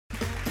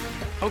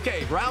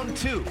Okay, round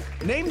two.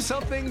 Name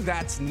something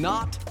that's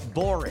not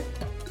boring.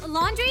 A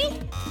laundry?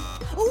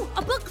 Ooh,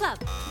 a book club.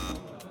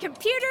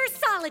 Computer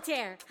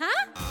solitaire,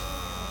 huh?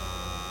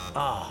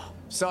 Ah,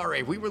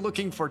 sorry, we were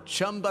looking for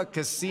Chumba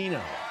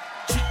Casino.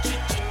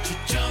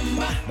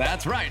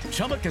 That's right,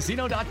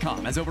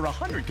 ChumbaCasino.com has over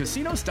 100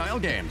 casino-style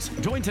games.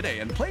 Join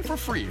today and play for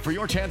free for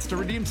your chance to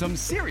redeem some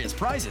serious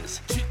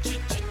prizes.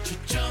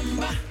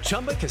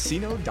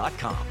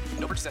 ChumbaCasino.com.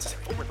 No purchase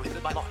necessary. Void where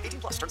prohibited by law.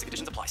 18 plus. Terms and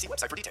conditions apply. See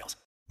website for details.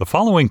 The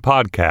following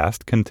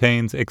podcast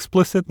contains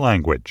explicit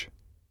language.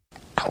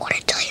 I want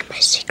to tell you my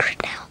secret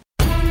now.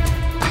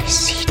 I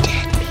see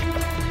dead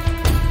people.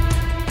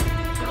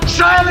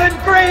 Silent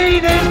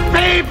Green is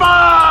people!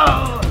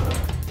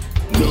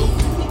 No,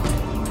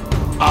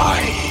 I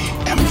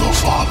am the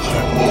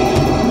Father.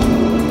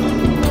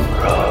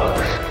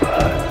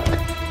 Rosebud.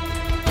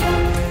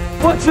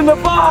 What's in the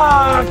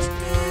box?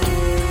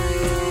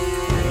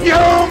 You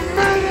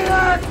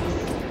maniac!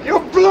 You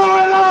blew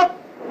it up!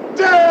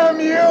 Damn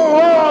you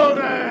all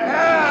to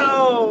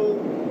hell!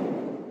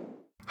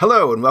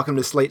 Hello and welcome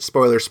to Slate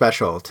Spoiler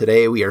Special.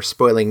 Today we are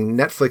spoiling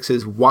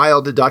Netflix's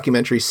wild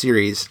documentary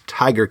series,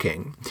 Tiger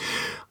King.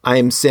 I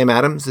am Sam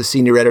Adams, the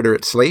senior editor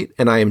at Slate,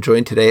 and I am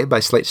joined today by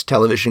Slate's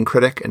television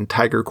critic and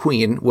Tiger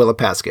Queen, Willa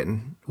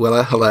Paskin.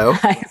 Willa, hello.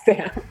 Hi,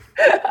 Sam.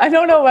 I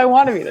don't know if I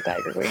want to be the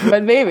Tiger Queen,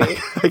 but maybe.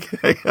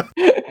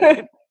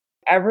 Okay.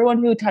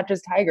 Everyone who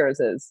touches tigers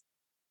is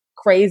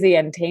crazy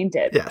and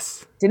tainted.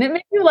 Yes. Didn't it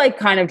make you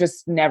kind of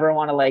just never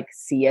want to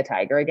see a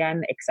tiger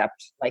again,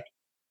 except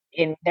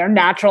in their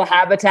natural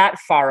habitat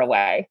far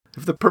away?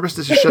 If the purpose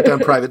is to shut down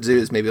private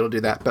zoos, maybe it'll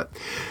do that. But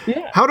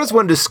yeah. How does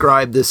one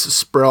describe this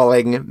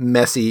sprawling,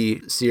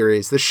 messy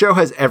series? The show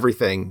has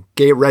everything.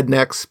 Gay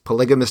rednecks,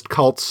 polygamist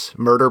cults,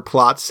 murder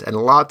plots, and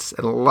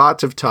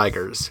lots of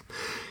tigers.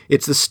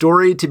 It's the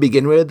story, to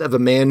begin with, of a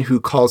man who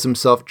calls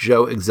himself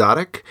Joe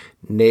Exotic,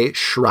 née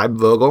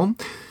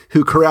Schreibvogel,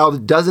 who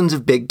corralled dozens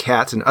of big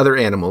cats and other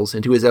animals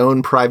into his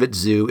own private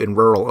zoo in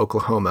rural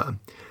Oklahoma.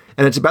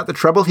 And it's about the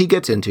trouble he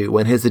gets into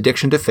when his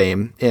addiction to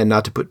fame, and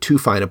not to put too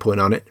fine a point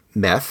on it,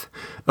 meth,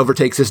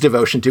 overtakes his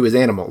devotion to his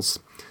animals.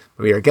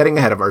 We are getting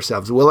ahead of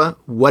ourselves. Willa,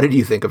 what did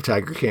you think of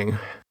Tiger King?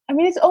 I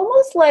mean, it's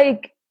almost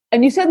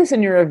and you said this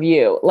in your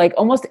review,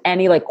 almost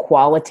any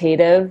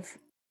qualitative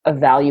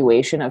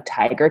evaluation of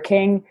Tiger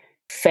King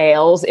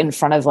fails in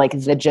front of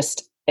the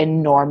just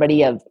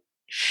enormity of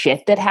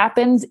shit that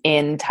happens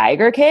in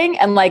Tiger King.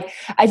 And I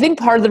think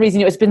part of the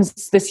reason it's been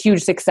this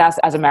huge success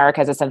as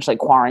America is essentially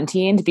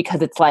quarantined,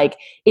 because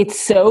it's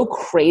so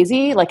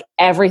crazy,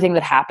 everything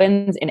that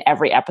happens in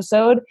every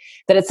episode,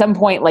 that at some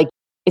point,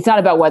 it's not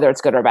about whether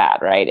it's good or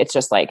bad, right? It's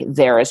just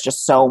there is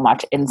just so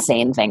much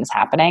insane things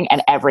happening,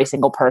 and every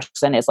single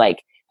person is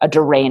a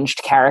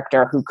deranged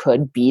character who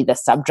could be the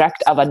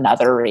subject of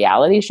another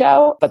reality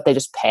show, but they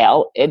just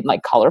pale in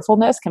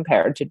colorfulness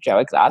compared to Joe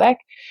Exotic.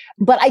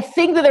 But I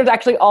think that there's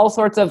actually all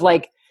sorts of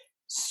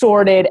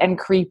sordid and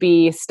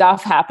creepy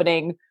stuff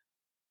happening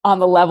on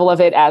the level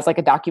of it as a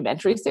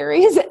documentary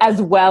series,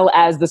 as well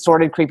as the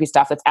sordid, creepy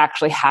stuff that's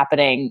actually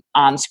happening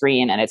on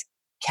screen, and it's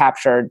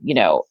captured,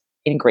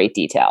 in great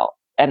detail,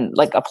 and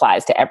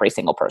applies to every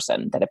single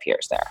person that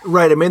appears there.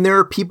 Right. I mean, there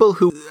are people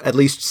who at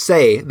least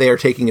say they are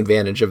taking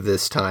advantage of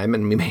this time,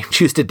 and we may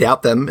choose to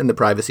doubt them in the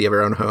privacy of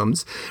our own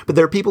homes. But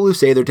there are people who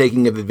say they're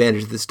taking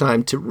advantage of this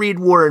time to read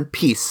War and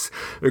Peace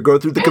or go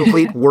through the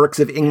complete works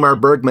of Ingmar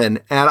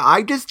Bergman. And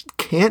I just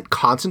can't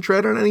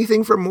concentrate on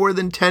anything for more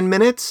than 10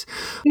 minutes.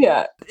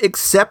 Yeah.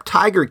 Except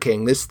Tiger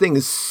King. This thing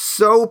is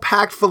so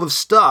packed full of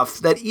stuff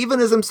that even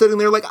as I'm sitting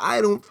there, I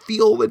don't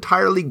feel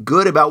entirely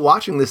good about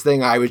watching this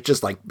thing. I was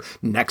just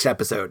next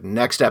episode.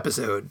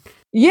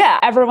 Yeah,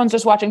 everyone's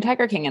just watching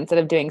Tiger King instead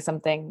of doing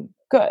something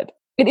good.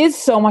 It is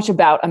so much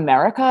about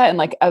America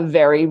and a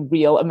very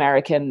real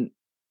American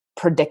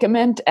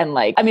predicament. And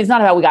it's not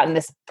about we got in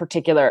this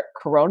particular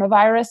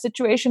coronavirus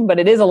situation, but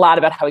it is a lot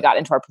about how we got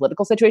into our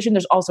political situation.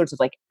 There's all sorts of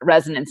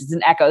resonances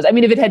and echoes. I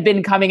mean, if it had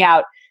been coming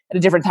out at a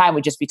different time,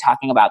 we'd just be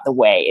talking about the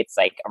way it's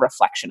a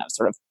reflection of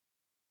sort of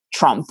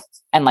Trump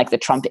and the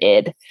Trump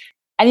id.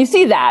 And you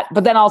see that,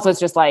 but then also it's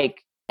just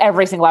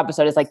every single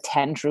episode is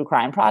 10 true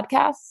crime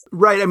podcasts.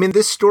 Right. I mean,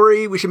 this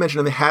story, we should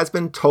mention, it has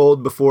been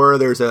told before.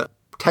 There's a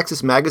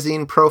Texas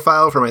Magazine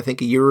profile from, I think,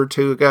 a year or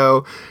two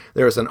ago.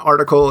 There was an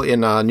article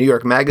in New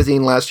York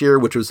Magazine last year,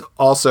 which was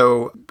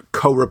also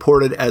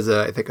co-reported as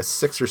I think a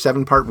 6 or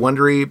 7 part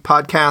Wondery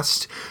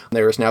podcast.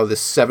 There is now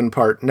this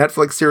 7-part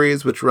Netflix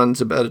series, which runs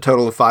about a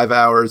total of 5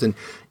 hours. And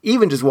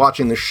even just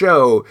watching the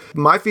show,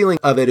 my feeling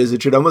of it is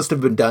it should almost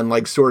have been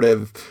done sort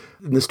of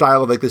in the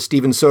style of the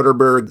Steven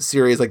Soderbergh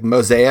series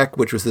Mosaic,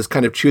 which was this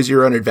kind of choose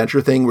your own adventure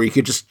thing where you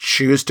could just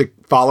choose to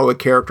follow a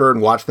character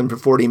and watch them for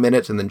 40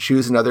 minutes and then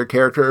choose another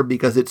character,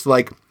 because it's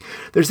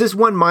there's this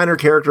one minor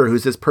character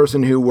who's this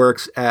person who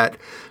works at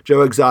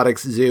Joe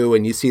Exotic's zoo,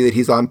 and you see that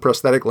he's on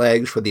prosthetic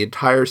legs for the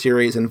entire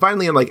series. And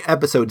finally in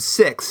episode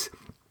 6,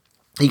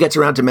 he gets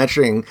around to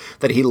mentioning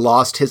that he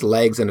lost his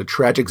legs in a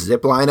tragic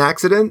zipline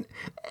accident.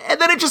 And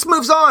then it just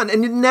moves on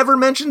and it never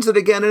mentions it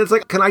again. And it's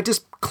like, can I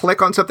just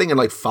click on something and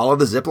like follow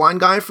the zipline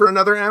guy for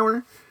another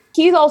hour?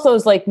 He's also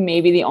is like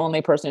maybe the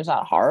only person who's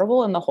not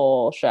horrible in the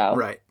whole show.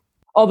 Right.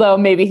 Although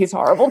maybe he's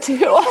horrible too.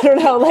 I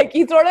don't know. Like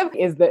he sort of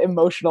is the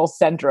emotional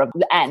center of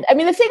the end. I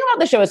mean, the thing about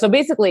the show is, so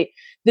basically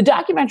the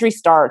documentary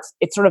starts,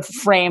 it's sort of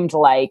framed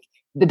like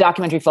the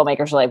documentary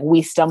filmmakers are like,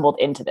 we stumbled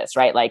into this,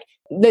 right? Like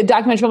the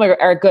documentary filmmaker,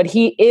 Eric Goode,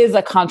 he is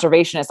a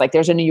conservationist. Like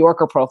there's a New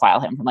Yorker profile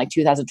of him from like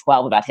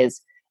 2012 about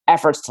his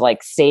efforts to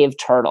like save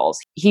turtles.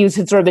 He's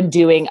had sort of been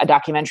doing a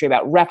documentary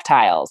about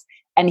reptiles.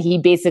 And he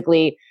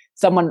basically,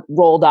 someone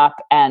rolled up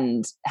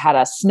and had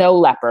a snow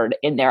leopard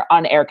in their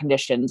unair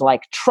conditioned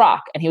like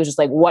truck. And he was just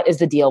like, what is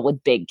the deal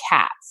with big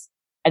cats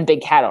and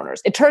big cat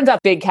owners? It turns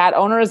out big cat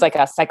owner is like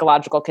a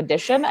psychological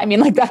condition. I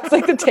mean, like that's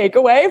like the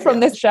takeaway from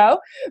this show.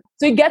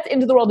 So he gets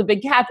into the world of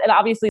big cats. And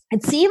obviously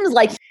it seems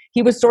like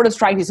he was sort of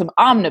trying to do some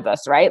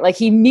omnibus, right? Like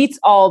he meets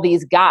all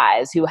these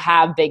guys who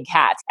have big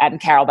cats,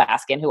 and Carol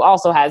Baskin, who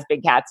also has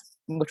big cats,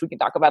 which we can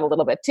talk about a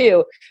little bit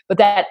too. But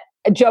that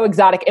Joe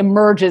Exotic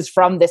emerges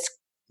from this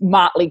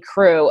motley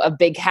crew of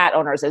big cat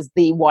owners as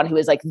the one who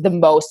is like the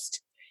most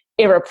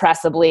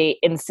irrepressibly,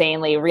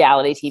 insanely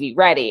reality TV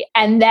ready.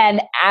 And then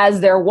as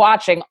they're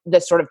watching,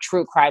 this sort of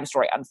true crime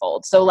story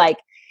unfolds. So like,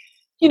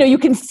 you know, you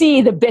can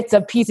see the bits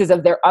of pieces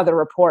of their other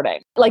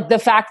reporting. Like the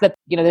fact that,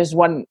 you know, there's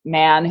one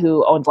man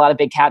who owns a lot of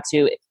big cats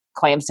who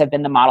claims to have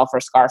been the model for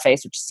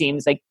Scarface, which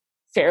seems like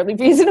fairly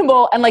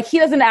reasonable. And like, he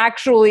doesn't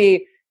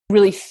actually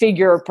really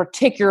figure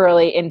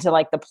particularly into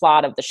like the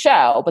plot of the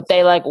show, but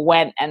they like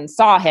went and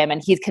saw him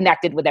and he's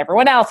connected with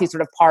everyone else. He's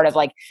sort of part of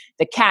like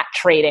the cat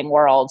trading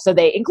world. So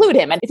they include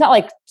him, and it's not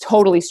like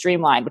totally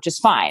streamlined, which is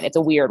fine. It's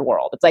a weird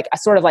world. It's like a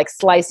sort of like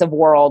slice of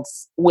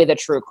worlds with a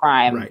true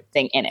crime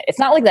thing in it. It's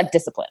not like that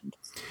disciplined.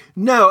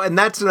 No. And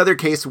that's another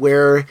case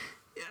where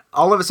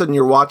all of a sudden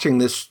you're watching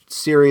this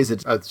series.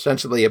 It's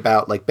essentially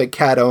about like big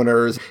cat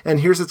owners. And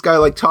here's this guy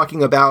like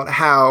talking about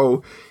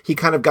how he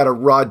kind of got a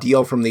raw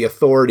deal from the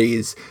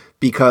authorities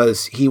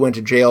because he went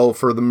to jail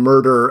for the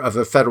murder of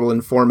a federal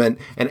informant.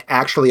 And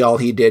actually all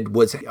he did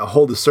was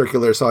hold a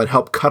circular saw and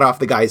help cut off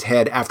the guy's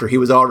head after he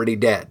was already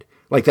dead.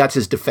 Like that's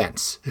his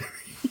defense.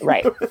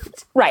 Right.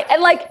 Right.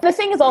 And like the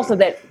thing is also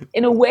that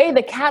in a way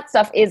the cat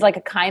stuff is like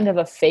a kind of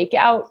a fake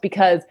out,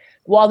 because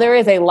while there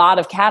is a lot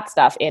of cat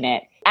stuff in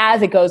it,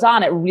 as it goes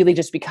on, it really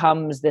just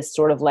becomes this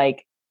sort of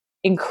like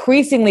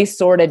increasingly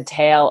sordid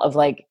tale of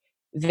like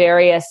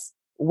various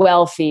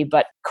wealthy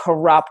but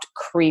corrupt,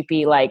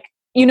 creepy, like,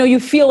 you know, you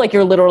feel like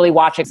you're literally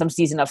watching some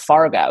season of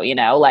Fargo, you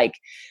know, like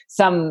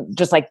some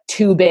just like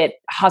 2-bit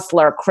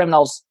hustler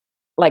criminals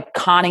like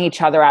conning each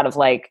other out of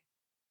like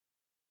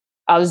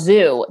a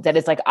zoo that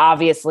is like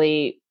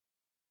obviously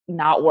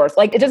not worth,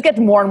 like it just gets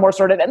more and more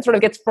sort of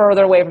gets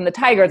further away from the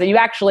tigers. And you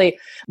actually,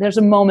 there's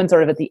a moment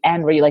sort of at the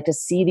end where you like to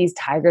see these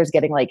tigers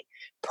getting like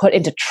put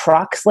into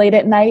trucks late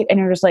at night. And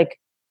you're just like,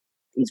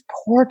 these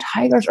poor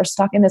tigers are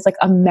stuck in this like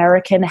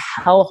American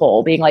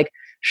hellhole being like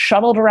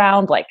shuttled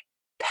around like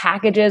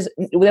packages.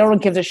 No one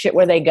gives a shit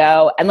where they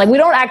go. And like, we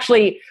don't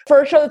actually,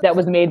 for a show that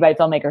was made by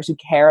filmmakers who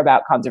care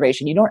about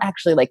conservation, you don't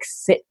actually like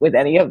sit with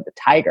any of the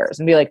tigers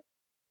and be like,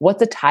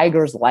 what's a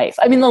tiger's life?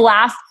 I mean, the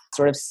last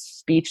sort of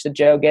speech that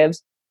Joe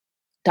gives,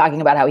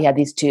 talking about how he had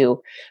these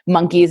two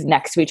monkeys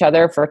next to each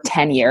other for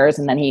 10 years.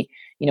 And then he,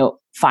 you know,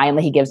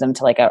 finally he gives them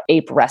to like a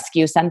ape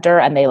rescue center,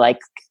 and they like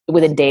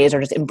within days are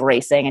just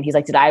embracing. And he's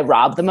like, did I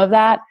rob them of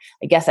that?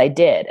 I guess I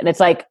did. And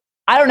it's like,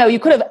 I don't know, you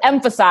could have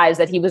emphasized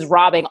that he was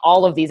robbing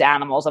all of these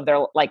animals of their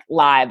like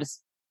lives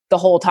the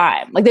whole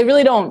time. Like they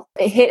really don't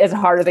hit as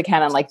hard as they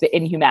can on like the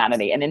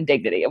inhumanity and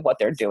indignity of what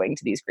they're doing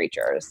to these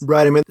creatures.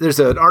 Right. I mean, there's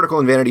an article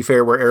in Vanity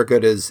Fair where Eric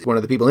Goode is one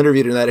of the people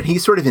interviewed in that, and he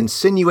sort of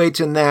insinuates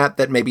in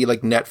that maybe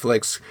like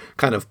Netflix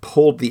kind of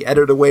pulled the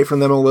edit away from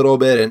them a little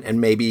bit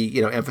and maybe,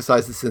 you know,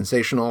 emphasized the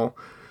sensational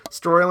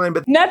storyline.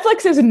 But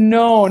Netflix is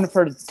known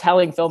for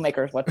telling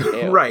filmmakers what to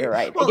do. Right. You're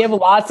right. They give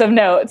lots of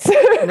notes.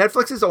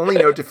 Netflix's only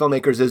note to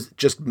filmmakers is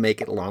just make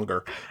it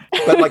longer.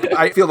 But like,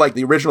 I feel like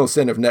the original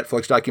sin of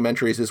Netflix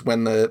documentaries is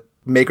when the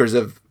makers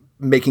of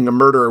Making a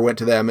Murderer went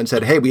to them and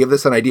said, hey, we have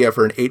this an idea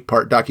for an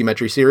 8-part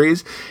documentary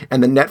series.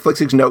 And the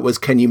Netflix's note was,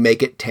 can you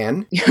make it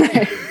 10?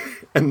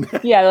 And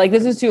yeah, like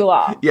this is too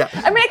long. Yeah.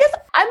 I mean, I guess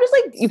I'm just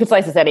like, you could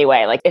slice this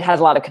anyway. Like it has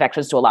a lot of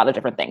connections to a lot of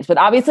different things. But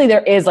obviously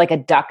there is like a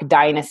Duck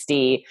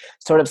Dynasty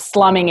sort of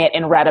slumming it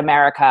in Red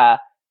America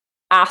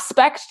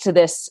aspect to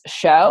this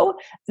show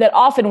that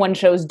often when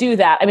shows do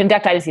that, I mean,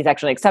 Duck Dynasty is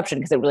actually an exception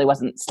because it really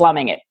wasn't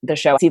slumming it. The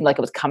show seemed like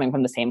it was coming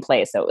from the same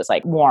place. So it was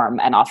like warm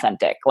and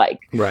authentic, like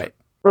right.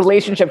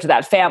 relationship to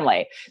that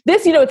family.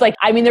 This, you know, it's like,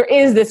 I mean, there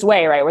is this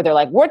way, right, where they're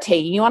like, we're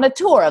taking you on a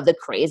tour of the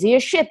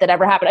craziest shit that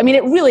ever happened. I mean,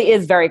 it really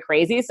is very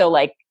crazy. So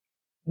like,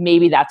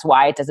 maybe that's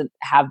why it doesn't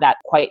have that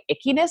quite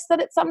ickiness that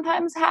it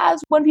sometimes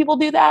has when people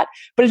do that.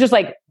 But it's just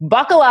like,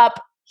 buckle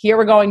up. Here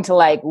we're going to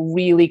like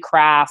really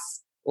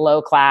crass,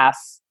 low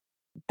class,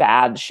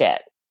 bad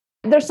shit.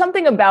 There's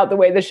something about the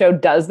way the show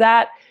does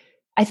that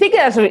I think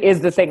that's what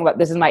is the thing about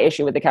this is my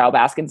issue with the Carole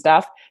Baskin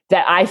stuff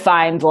that I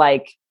find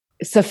like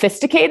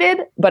sophisticated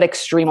but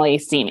extremely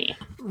seamy.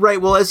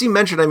 Right. Well, as you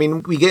mentioned, I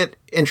mean, we get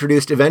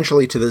introduced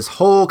eventually to this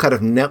whole kind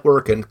of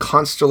network and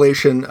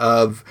constellation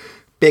of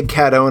big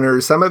cat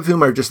owners, some of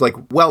whom are just like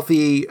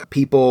wealthy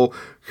people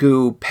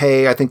who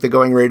pay, I think the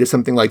going rate is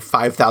something like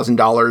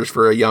 $5,000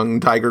 for a young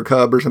tiger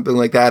cub or something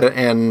like that,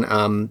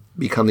 and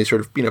become these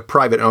sort of,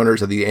 private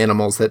owners of the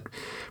animals that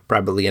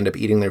probably end up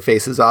eating their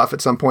faces off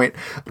at some point.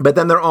 But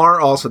then there are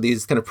also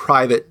these kind of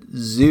private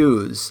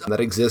zoos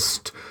that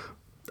exist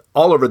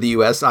all over the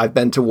U.S. I've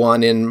been to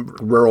one in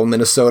rural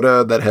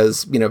Minnesota that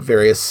has,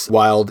 various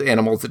wild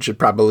animals that should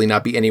probably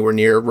not be anywhere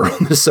near rural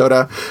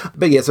Minnesota.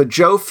 But yeah, so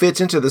Joe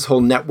fits into this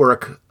whole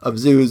network of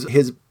zoos.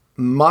 His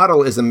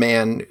model is a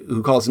man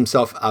who calls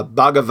himself a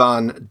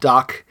Bhagavan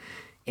Doc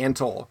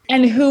Antle.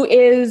 And who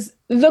is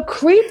the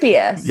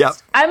creepiest. Yep.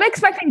 I'm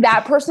expecting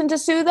that person to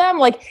sue them.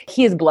 Like,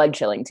 he is blood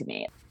chilling to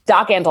me.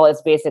 Doc Antle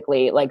is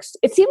basically like,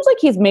 it seems like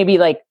he's maybe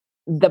like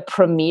the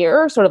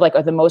premier, sort of like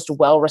the most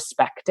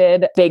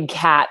well-respected big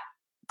cat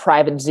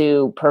private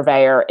zoo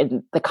purveyor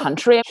in the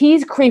country.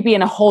 He's creepy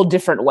in a whole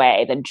different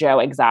way than Joe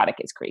Exotic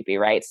is creepy,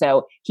 right?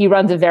 So he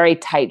runs a very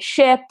tight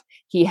ship.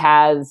 He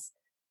has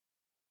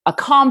a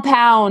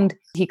compound.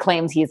 He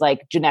claims he's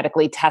like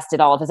genetically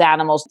tested all of his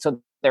animals so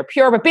they're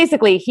pure. But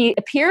basically, he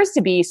appears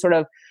to be sort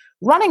of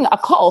running a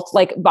cult.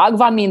 Like,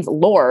 Bhagavan means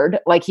Lord.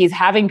 Like, he's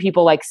having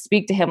people like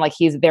speak to him like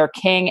he's their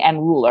king and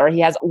ruler. He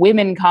has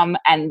women come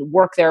and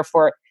work there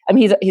for,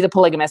 he's a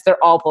polygamist.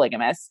 They're all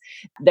polygamists.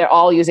 They're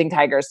all using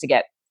tigers to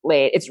get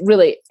laid. It's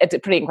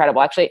pretty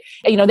incredible, actually.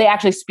 They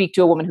actually speak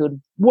to a woman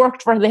who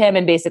worked for him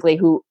and basically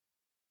who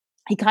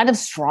he kind of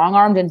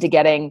strong-armed into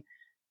getting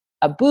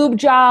a boob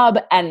job,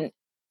 and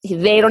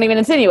they don't even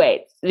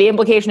insinuate. The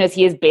implication is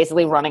he is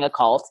basically running a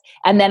cult.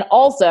 And then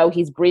also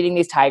he's breeding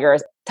these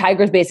tigers.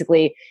 Tigers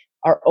basically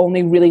are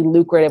only really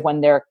lucrative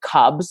when they're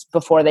cubs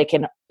before they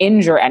can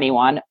injure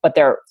anyone, but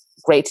they're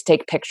great to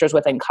take pictures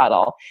with and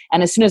cuddle.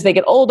 And as soon as they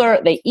get older,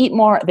 they eat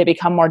more, they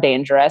become more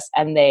dangerous,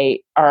 and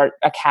they are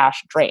a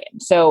cash drain.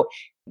 So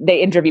they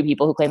interview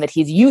people who claim that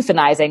he's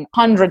euthanizing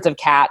hundreds of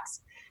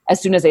cats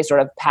as soon as they sort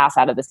of pass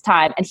out of this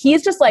time. And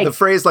he's just like... The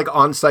phrase like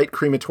on-site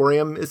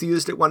crematorium is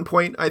used at one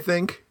point, I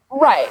think.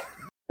 Right.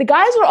 The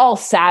guys are all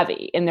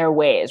savvy in their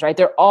ways, right?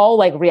 They're all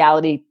like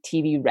reality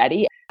TV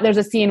ready. There's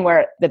a scene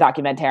where the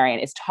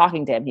documentarian is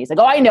talking to him. He's like,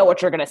 "Oh, I know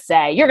what you're going to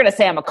say. You're going to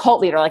say I'm a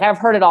cult leader. Like, I've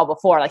heard it all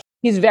before." Like,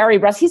 he's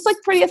very he's like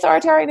pretty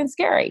authoritarian and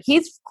scary.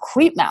 He's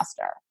creep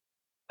master.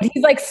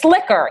 He's like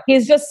slicker.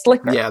 He's just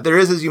slicker. Yeah, there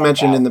is, as you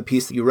mentioned in the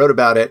piece that you wrote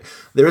about it,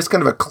 there is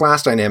kind of a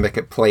class dynamic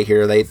at play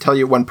here. They tell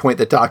you at one point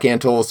that Doc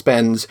Antle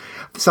spends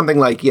something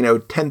like,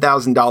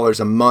 $10,000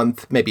 a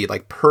month, maybe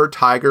like per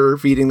tiger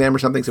feeding them or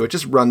something. So it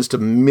just runs to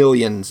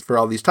millions for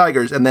all these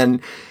tigers. And then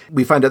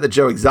we find out that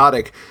Joe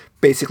Exotic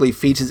basically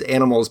feeds his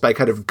animals by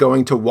kind of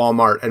going to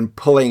Walmart and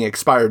pulling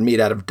expired meat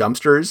out of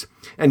dumpsters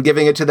and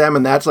giving it to them.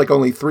 And that's like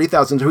only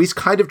 $3,000. So he's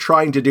kind of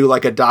trying to do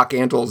like a Doc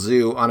Antle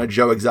zoo on a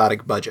Joe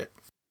Exotic budget.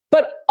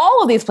 But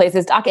all of these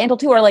places, Doc Antle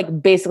too, are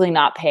like basically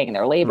not paying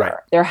their labor. Right.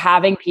 They're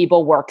having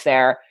people work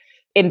there.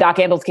 In Doc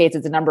Antle's case,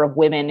 it's a number of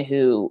women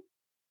who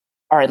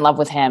are in love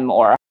with him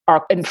or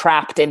are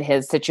entrapped in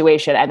his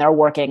situation, and they're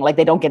working like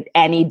they don't get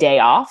any day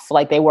off.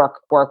 Like, they work.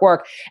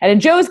 And in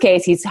Joe's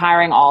case, he's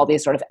hiring all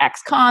these sort of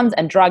ex-cons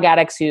and drug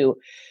addicts who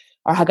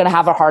are going to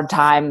have a hard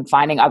time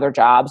finding other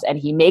jobs. And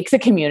he makes a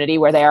community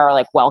where they are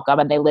like welcome,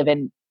 and they live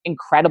in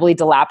incredibly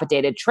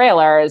dilapidated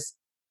trailers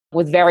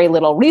with very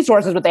little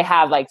resources, but they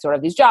have like sort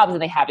of these jobs and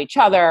they have each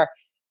other,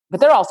 but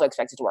they're also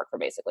expected to work for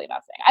basically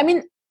nothing. I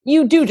mean,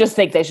 you do just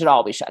think they should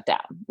all be shut down.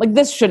 Like,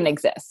 this shouldn't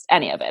exist,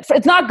 any of it.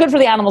 It's not good for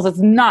the animals.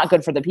 It's not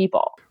good for the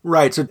people.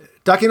 Right. So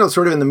Doc Antle is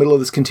sort of in the middle of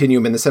this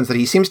continuum in the sense that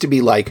he seems to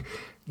be like,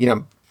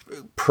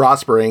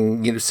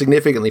 prospering,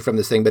 significantly from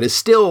this thing, but is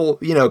still,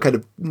 kind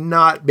of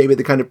not maybe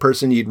the kind of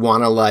person you'd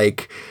want to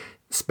like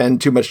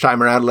spend too much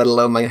time around, let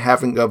alone like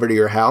having over to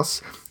your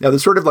house. Now, the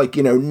sort of like,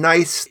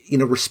 nice,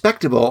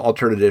 respectable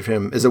alternative to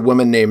him is a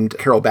woman named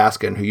Carole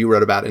Baskin, who you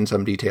wrote about in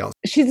some detail.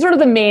 She's sort of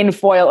the main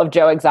foil of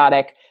Joe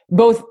Exotic,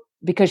 both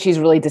because she's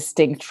really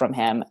distinct from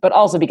him, but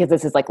also because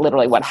this is like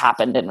literally what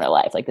happened in real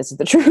life. Like, this is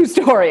the true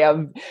story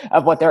of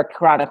what they're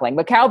chronicling.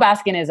 But Carole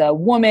Baskin is a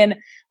woman,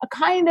 a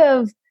kind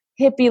of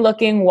hippie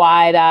looking,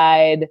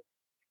 wide-eyed,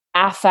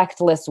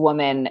 affectless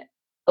woman,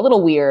 a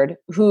little weird,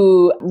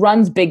 who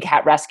runs Big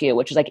Cat Rescue,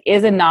 which is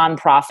a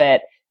nonprofit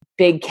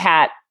big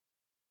cat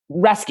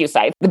rescue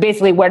site.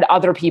 Basically, where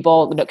other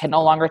people can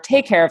no longer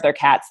take care of their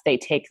cats, they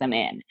take them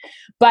in.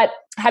 But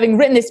having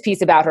written this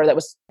piece about her, it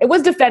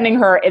was defending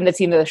her in the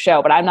theme of the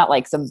show, but I'm not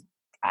like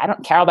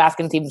Carole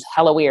Baskin seems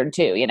hella weird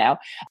too,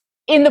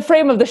 In the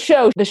frame of the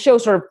show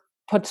sort of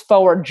puts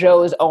forward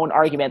Joe's own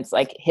arguments,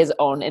 like his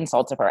own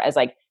insults of her as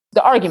like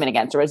the argument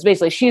against her is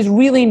basically she's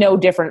really no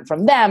different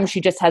from them.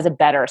 She just has a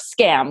better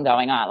scam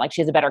going on. Like,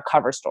 she has a better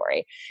cover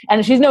story.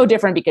 And she's no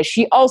different because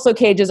she also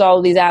cages all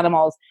of these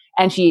animals,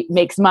 and she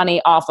makes money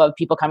off of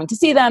people coming to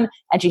see them.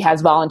 And she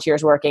has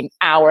volunteers working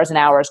hours and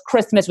hours.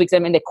 Christmas weeks,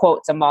 they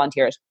quote some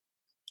volunteers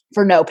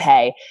for no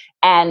pay.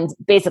 And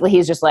basically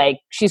he's just like,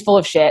 she's full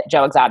of shit,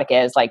 Joe Exotic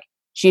is. Like,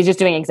 she's just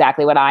doing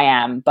exactly what I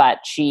am, but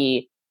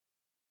she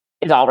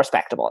is all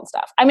respectable and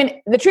stuff. I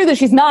mean, the truth is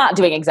she's not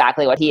doing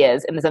exactly what he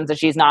is, in the sense that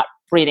she's not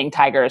breeding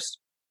tigers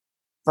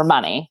for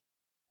money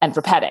and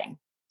for petting.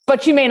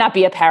 But she may not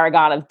be a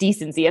paragon of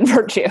decency and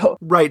virtue.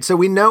 Right. So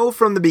we know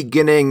from the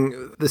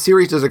beginning, the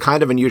series does a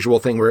kind of unusual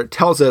thing where it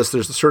tells us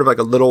there's sort of like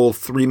a little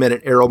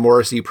 3-minute Errol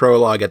Morrissey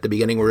prologue at the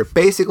beginning where it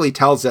basically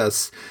tells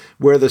us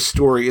where the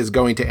story is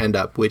going to end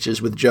up, which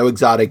is with Joe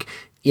Exotic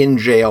in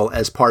jail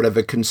as part of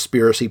a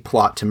conspiracy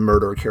plot to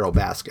murder Carole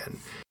Baskin.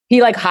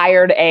 He like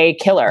hired a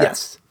killer.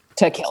 Yes.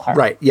 To kill her.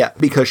 Right, yeah,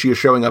 because she is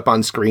showing up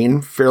on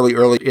screen fairly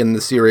early in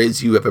the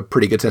series. You have a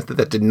pretty good sense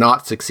that did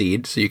not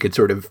succeed, so you could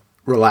sort of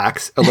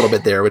relax a little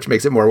bit there, which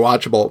makes it more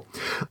watchable.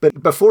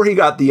 But before he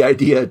got the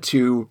idea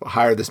to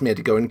hire this man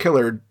to go and kill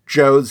her,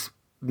 Joe's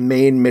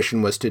main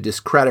mission was to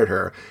discredit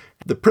her.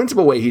 The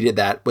principal way he did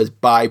that was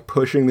by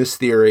pushing this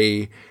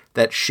theory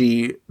that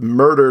she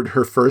murdered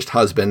her first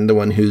husband, the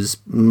one whose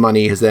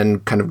money has then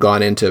kind of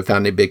gone into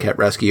founding Big Cat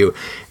Rescue,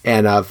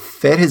 and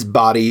fed his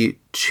body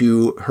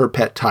to her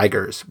pet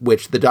tigers,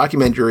 which the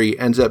documentary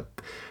ends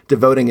up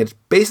devoting its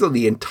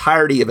basically the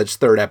entirety of its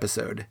third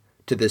episode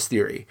to this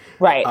theory.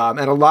 Right. And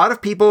a lot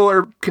of people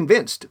are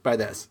convinced by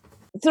this.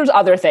 There's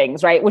other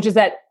things, right? Which is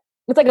that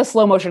it's like a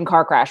slow motion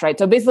car crash, right?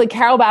 So basically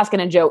Carole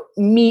Baskin and Joe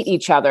meet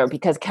each other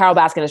because Carole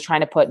Baskin is trying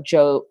to put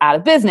Joe out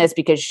of business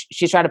because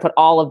she's trying to put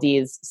all of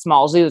these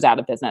small zoos out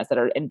of business that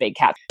are in Big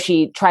Cat.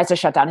 She tries to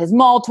shut down his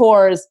mall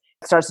tours,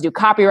 starts to do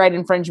copyright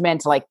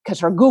infringement, like, because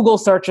her Google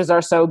searches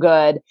are so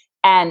good,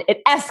 and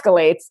it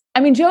escalates.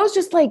 I mean, Joe's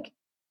just like,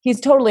 he's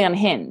totally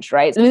unhinged,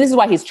 right? I mean, this is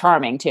why he's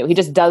charming too. He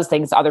just does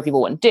things other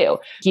people wouldn't do.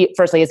 He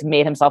firstly has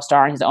made himself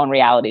star in his own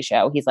reality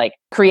show. He's like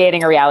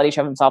creating a reality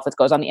show of himself that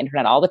goes on the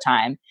internet all the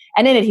time.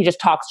 And in it, he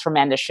just talks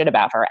tremendous shit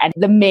about her. And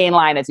the main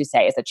line, as you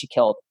say, is that she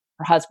killed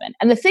her husband.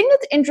 And the thing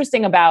that's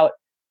interesting about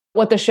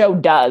what the show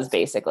does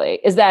basically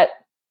is that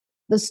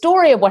the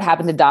story of what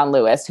happened to Don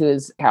Lewis, who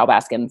is Carole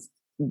Baskin's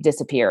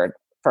disappeared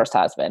first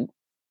husband,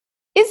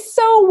 is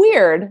so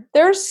weird.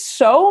 There's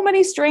so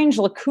many strange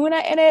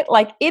lacuna in it.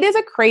 Like, it is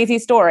a crazy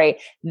story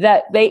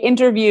that they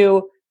interview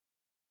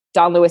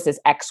Don Lewis's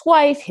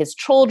ex-wife, his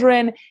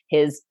children,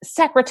 his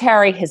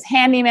secretary, his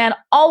handyman.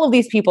 All of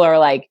these people are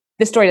like,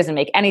 this story doesn't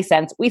make any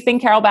sense. We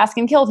think Carole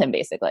Baskin killed him,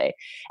 basically.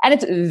 And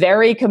it's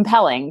very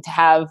compelling to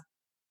have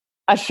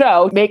a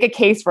show make a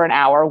case for an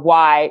hour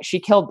why she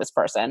killed this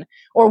person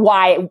or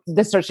why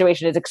this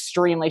situation is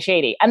extremely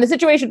shady. And the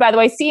situation, by the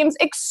way, seems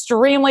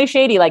extremely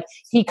shady. Like,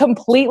 he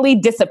completely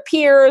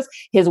disappears.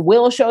 His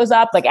will shows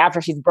up like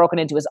after she's broken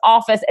into his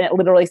office, and it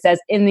literally says,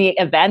 in the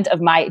event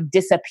of my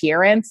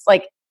disappearance.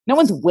 Like, no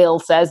one's will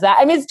says that.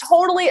 I mean, it's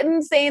totally an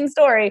insane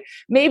story.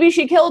 Maybe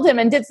she killed him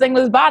and did something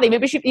with his body.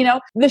 Maybe she,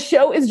 the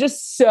show is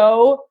just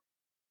so,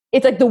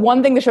 it's like the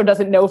one thing the show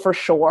doesn't know for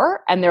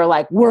sure. And they're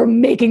like, we're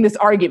making this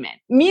argument.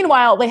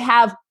 Meanwhile, they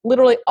have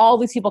literally all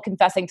these people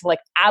confessing to like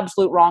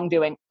absolute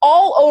wrongdoing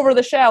all over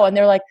the show. And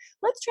they're like,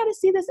 let's try to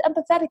see this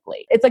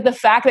empathetically. It's like the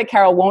fact that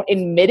Carole won't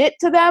admit it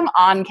to them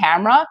on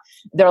camera.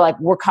 They're like,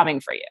 we're coming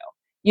for you,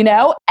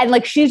 And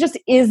like, she just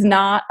is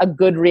not a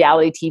good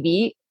reality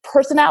TV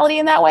personality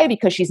in that way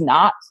because she's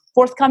not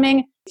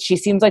forthcoming. She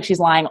seems like she's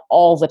lying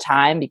all the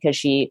time because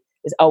she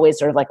is always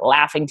sort of like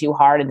laughing too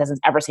hard and doesn't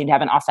ever seem to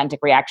have an authentic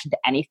reaction to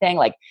anything.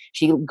 Like,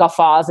 she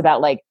guffaws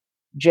about like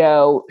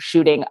Joe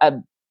shooting a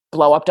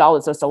blow up doll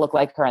that's supposed to look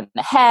like her in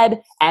the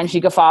head. And she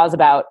guffaws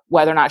about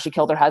whether or not she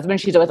killed her husband.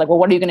 She's always like, well,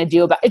 what are you going to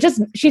do about it?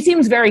 She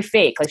seems very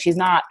fake. Like, she's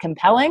not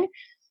compelling.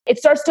 It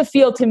starts to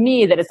feel to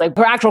me that it's like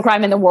her actual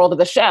crime in the world of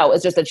the show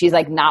is just that she's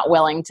like not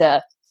willing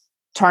to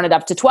turn it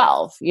up to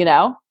 12,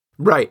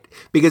 Right.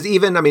 Because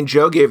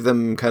Joe gave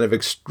them kind of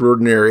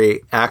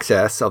extraordinary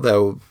access,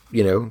 although,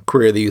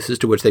 queer the uses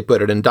to which they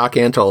put it. And Doc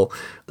Antle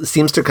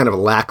seems to kind of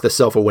lack the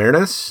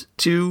self-awareness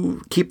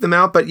to keep them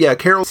out. But yeah,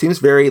 Carole seems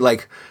very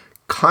like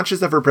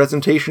conscious of her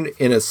presentation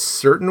in a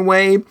certain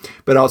way,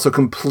 but also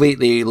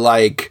completely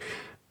like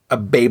a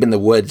babe in the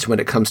woods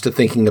when it comes to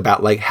thinking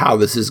about like how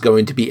this is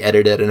going to be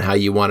edited and how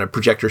you want to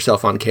project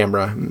yourself on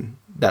camera and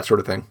that sort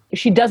of thing.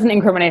 She doesn't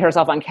incriminate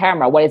herself on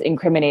camera. What is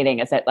incriminating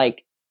is that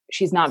like,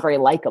 she's not very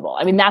likable.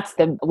 I mean, that's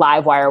the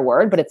live wire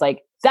word, but it's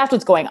like, that's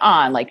what's going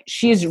on. Like,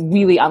 she's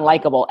really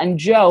unlikable. And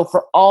Joe,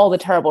 for all the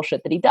terrible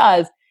shit that he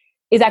does,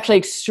 is actually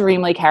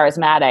extremely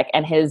charismatic,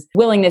 and his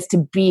willingness to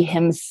be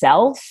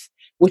himself,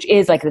 which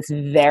is like this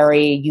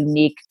very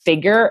unique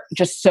figure,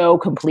 just so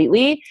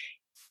completely,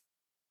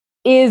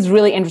 is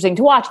really interesting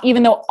to watch,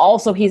 even though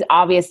also he's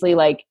obviously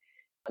like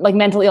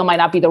mentally ill might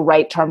not be the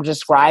right term to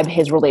describe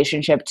his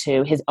relationship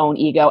to his own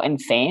ego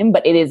and fame,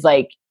 but it is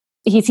like,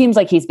 he seems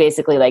like he's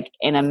basically like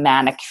in a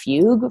manic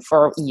fugue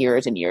for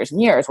years and years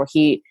and years where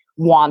he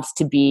wants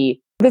to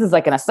be, this is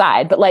like an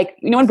aside, but like,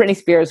 when Britney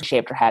Spears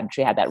shaved her head,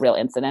 she had that real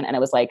incident. And it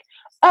was like,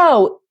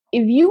 oh,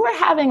 if you were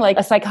having like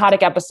a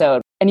psychotic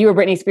episode and you were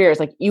Britney Spears,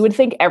 like you would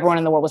think everyone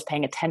in the world was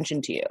paying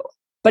attention to you.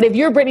 But if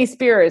you're Britney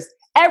Spears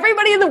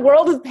everybody in the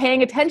world is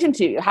paying attention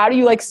to you. How do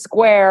you like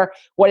square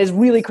what is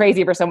really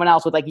crazy for someone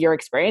else with like your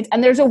experience?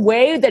 And there's a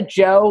way that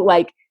Joe,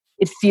 like,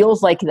 it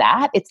feels like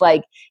that. It's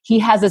like he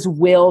has this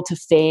will to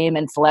fame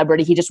and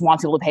celebrity. He just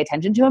wants people to pay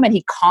attention to him. And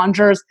he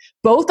conjures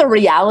both a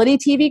reality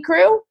TV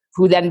crew,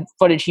 who then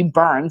footage he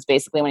burns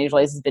basically when he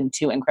realizes it's been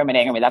too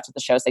incriminating. I mean, that's what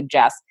the show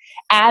suggests.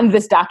 And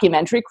this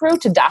documentary crew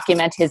to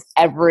document his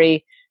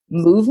every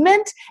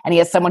movement. And he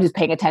has someone who's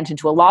paying attention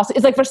to a lawsuit.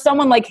 It's like for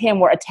someone like him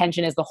where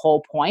attention is the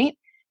whole point,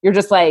 you're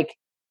just like,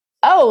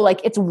 oh,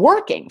 like it's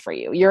working for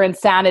you. Your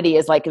insanity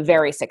is like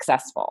very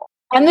successful.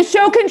 And the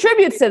show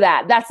contributes to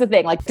that. That's the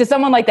thing. Like to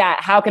someone like that,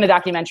 how can a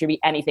documentary be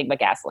anything but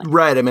gaslighting?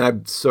 Right. I mean,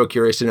 I'm so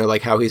curious to know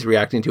like how he's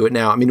reacting to it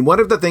now. I mean, one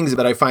of the things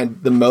that I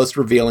find the most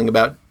revealing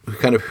about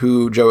kind of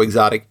who Joe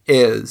Exotic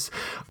is,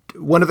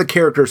 one of the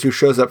characters who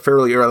shows up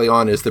fairly early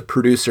on is the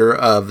producer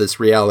of this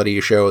reality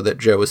show that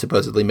Joe was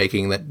supposedly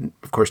making that,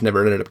 of course,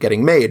 never ended up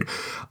getting made.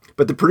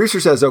 But the producer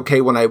says,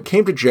 okay, when I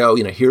came to Joe,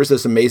 here's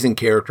this amazing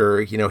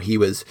character. He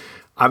was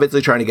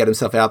obviously trying to get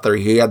himself out there.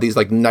 He had these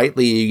like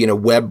nightly,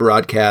 web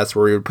broadcasts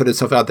where he would put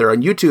himself out there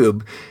on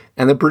YouTube.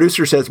 And the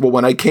producer says, well,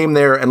 when I came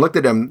there and looked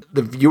at him,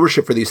 the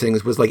viewership for these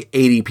things was like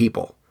 80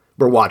 people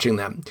were watching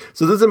them.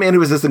 So this is a man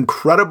who has this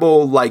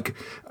incredible, like,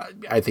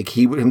 I think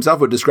he himself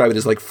would describe it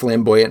as like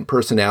flamboyant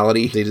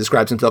personality. He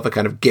describes himself a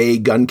kind of gay,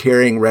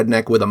 gun-carrying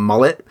redneck with a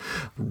mullet.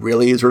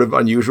 Really sort of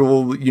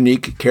unusual,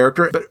 unique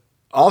character. But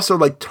also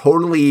like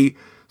totally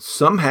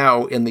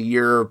somehow in the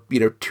year,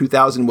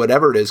 2000,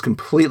 whatever it is,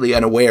 completely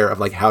unaware of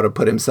like how to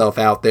put himself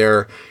out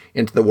there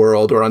into the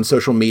world or on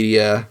social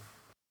media.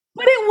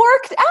 But it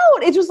worked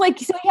out. It's just like,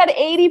 so he had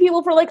 80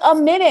 people for like a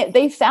minute.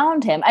 They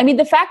found him. I mean,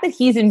 the fact that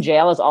he's in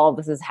jail as all of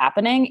this is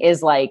happening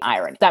is like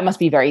irony. That must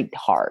be very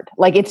hard.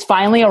 Like it's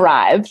finally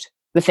arrived,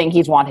 the thing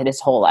he's wanted his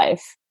whole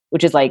life,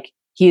 which is like,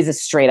 he's a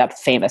straight up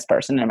famous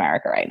person in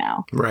America right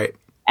now. Right.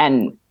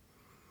 And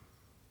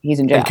he's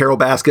in jail. And Carol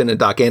Baskin and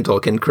Doc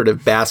Antle can kind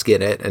of bask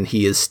in it, and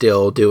he is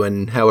still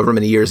doing however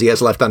many years he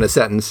has left on his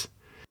sentence.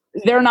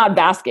 They're not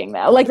basking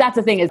though. Like that's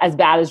the thing, is as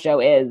bad as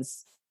Joe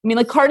is. I mean,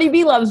 like Cardi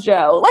B loves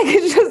Joe. Like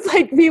it's just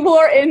like people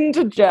are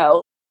into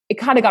Joe. It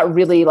kind of got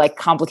really like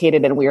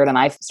complicated and weird, and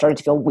I started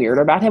to feel weird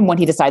about him when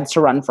he decides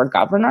to run for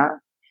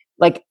governor.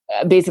 Like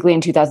basically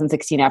in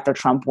 2016, after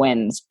Trump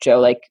wins,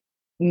 Joe like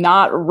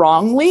not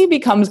wrongly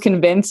becomes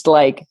convinced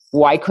like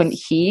why couldn't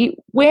he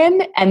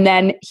win? And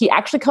then he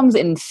actually comes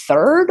in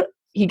third.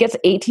 He gets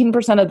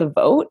 18% of the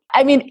vote.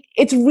 I mean,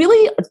 it's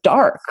really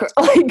dark.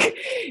 Like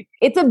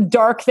it's a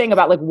dark thing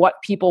about like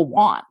what people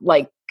want.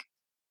 Like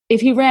if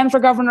he ran for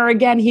governor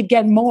again, he'd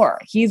get more.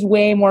 He's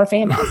way more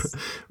famous.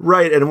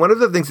 Right. And one of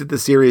the things that the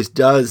series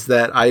does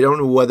that I don't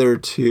know whether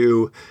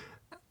to,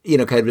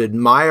 kind of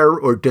admire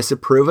or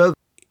disapprove of,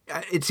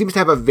 it seems to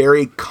have a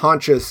very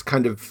conscious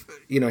kind of,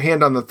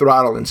 hand on the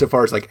throttle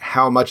insofar as like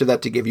how much of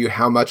that to give you,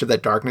 how much of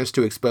that darkness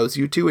to expose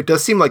you to. It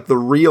does seem like the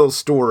real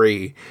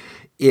story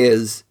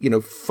is,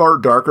 far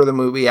darker than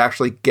what we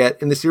actually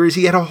get in the series.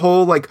 He had a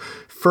whole like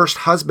first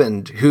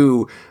husband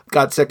who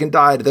got sick and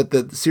died that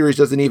the series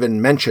doesn't even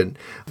mention.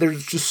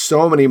 There's just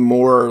so many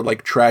more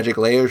like tragic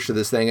layers to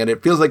this thing. And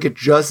it feels like it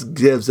just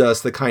gives us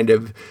the kind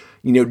of,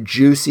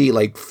 juicy,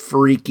 like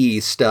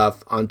freaky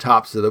stuff on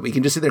top so that we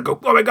can just sit there and go,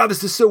 oh my God,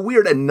 this is so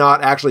weird, and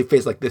not actually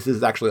face like this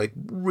is actually like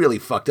really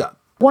fucked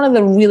up. One of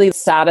the really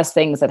saddest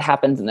things that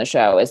happens in the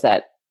show is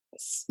that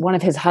one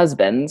of his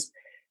husbands,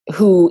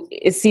 who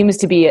seems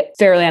to be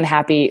fairly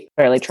unhappy,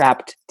 fairly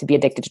trapped, to be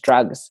addicted to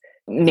drugs,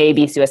 may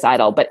be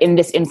suicidal. But in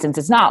this instance,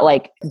 it's not,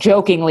 like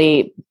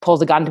jokingly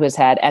pulls a gun to his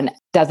head and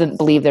doesn't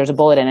believe there's a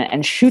bullet in it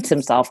and shoots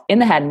himself in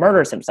the head,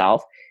 murders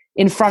himself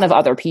in front of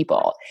other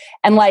people.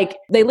 And like,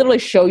 they literally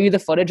show you the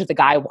footage of the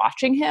guy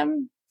watching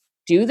him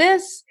do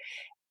this.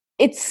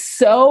 It's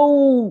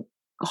so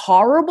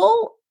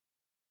horrible.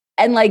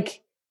 And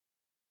like,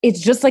 it's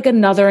just like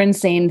another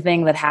insane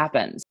thing that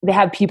happens. They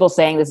have people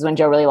saying this is when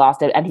Joe really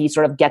lost it, and he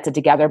sort of gets it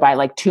together by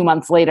like 2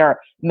 months later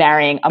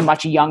marrying a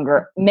much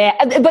younger man.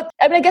 But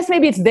I mean, I guess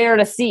maybe it's there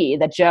to see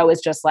that Joe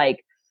is just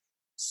like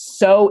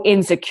so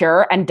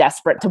insecure and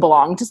desperate to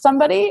belong to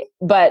somebody.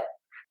 But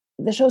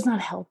the show's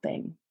not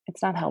helping.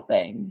 It's not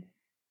helping.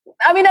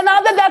 I mean,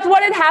 not that that's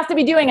what it has to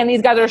be doing, and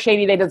these guys are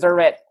shady, they deserve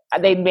it.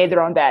 They made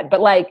their own bed. But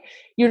like,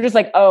 you're just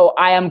like, oh,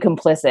 I am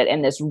complicit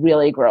in this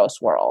really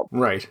gross world.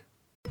 Right.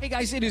 Hey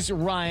guys, it is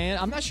Ryan.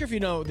 I'm not sure if you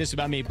know this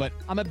about me, but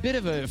I'm a bit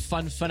of a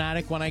fun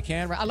fanatic when I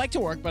can. I like to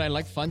work, but I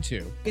like fun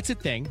too. It's a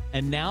thing.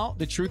 And now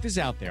the truth is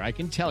out there. I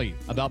can tell you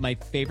about my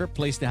favorite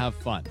place to have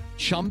fun.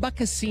 Chumba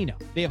Casino.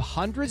 They have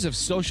hundreds of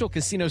social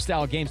casino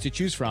style games to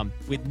choose from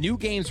with new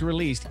games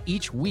released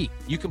each week.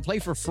 You can play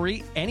for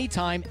free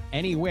anytime,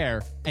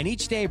 anywhere. And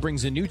each day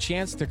brings a new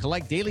chance to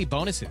collect daily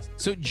bonuses.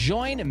 So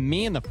join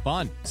me in the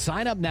fun.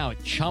 Sign up now at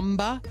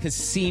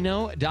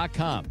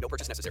ChumbaCasino.com. No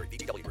purchase necessary.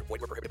 VGW Group.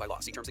 Void where prohibited by law.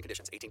 See terms and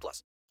conditions.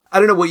 18+. I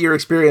don't know what your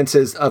experience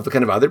is of the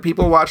kind of other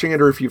people watching it,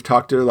 or if you've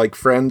talked to like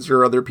friends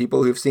or other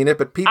people who've seen it,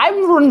 but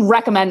I'm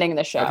recommending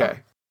the show. Okay.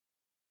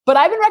 But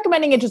I've been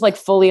recommending it just like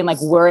fully and like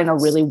we're in a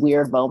really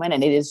weird moment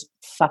and it is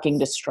fucking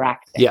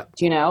distracting. Yeah.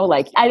 You know,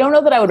 like I don't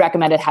know that I would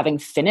recommend it having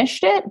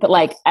finished it, but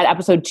like at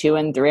episode 2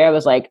 and 3, I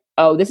was like,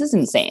 oh, this is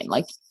insane.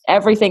 Like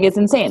everything is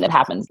insane that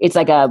happens. It's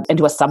like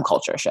into a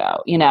subculture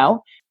show, you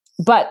know?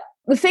 But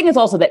the thing is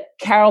also that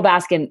Carol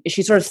Baskin,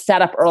 she's sort of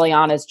set up early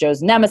on as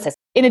Joe's nemesis.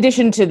 In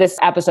addition to this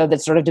episode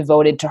that's sort of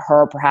devoted to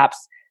her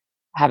perhaps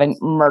having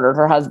murdered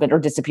her husband or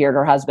disappeared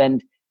her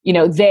husband, you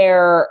know,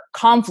 their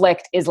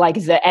conflict is like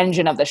the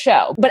engine of the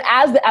show. But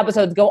as the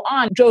episodes go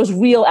on, Joe's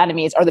real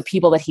enemies are the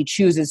people that he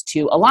chooses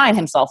to align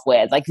himself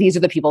with. Like these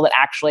are the people that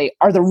actually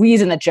are the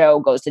reason that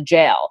Joe goes to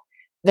jail.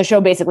 The show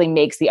basically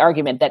makes the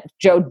argument that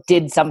Joe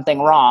did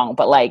something wrong,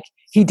 but like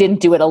he didn't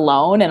do it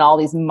alone. And all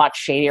these much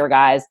shadier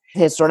guys,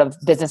 his sort of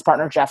business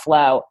partner, Jeff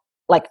Lowe,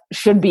 like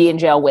should be in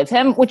jail with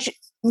him, which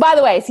by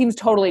the way, seems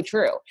totally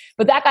true.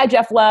 But that guy,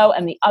 Jeff Lowe,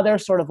 and the other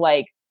sort of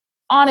like,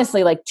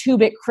 honestly, like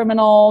 2-bit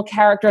criminal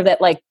character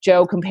that like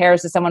Joe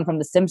compares to someone from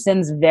The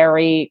Simpsons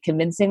very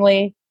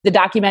convincingly. The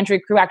documentary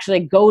crew actually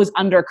goes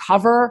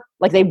undercover.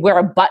 Like they wear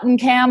a button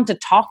cam to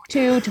talk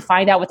to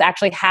find out what's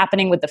actually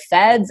happening with the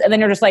feds. And then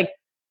you're just like,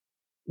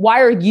 why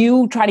are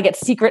you trying to get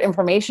secret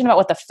information about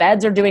what the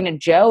feds are doing to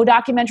Joe,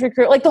 documentary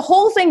crew? Like the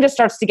whole thing just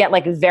starts to get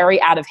like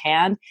very out of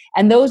hand.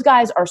 And those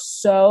guys are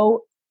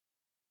so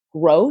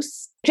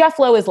gross. Jeff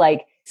Lowe is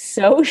like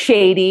so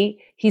shady.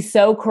 He's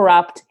so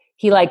corrupt.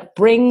 He like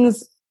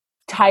brings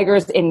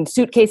tigers in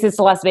suitcases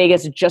to Las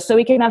Vegas just so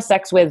he can have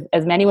sex with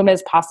as many women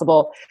as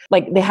possible.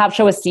 Like they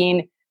show a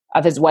scene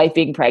of his wife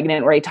being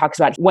pregnant where he talks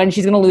about when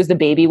she's going to lose the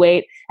baby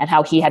weight and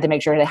how he had to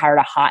make sure they hired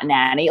a hot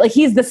nanny. Like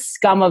he's the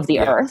scum of the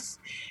earth.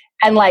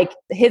 And like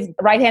his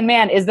right-hand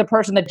man is the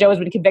person that Joe has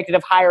been convicted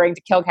of hiring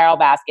to kill Carol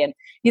Baskin.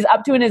 He's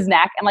up to in his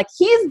neck and like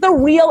he's the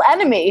real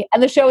enemy.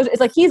 And the show is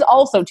like he's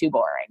also too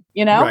boring,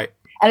 you know? Right.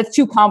 And it's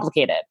too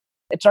complicated.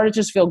 It started to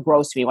just feel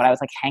gross to me when I was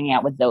like hanging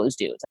out with those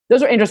dudes.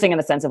 Those are interesting in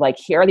the sense of like,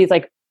 here are these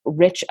like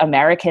rich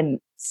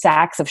American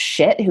sacks of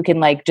shit who can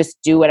like just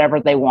do whatever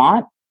they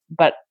want.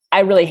 But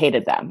I really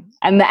hated them.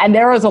 And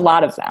there was a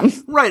lot of them.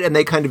 Right. And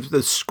they kind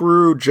of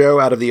screw Joe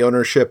out of the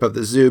ownership of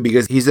the zoo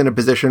because he's in a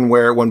position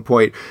where at one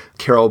point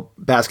Carol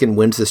Baskin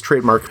wins this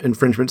trademark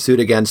infringement suit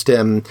against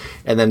him.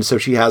 And then so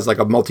she has like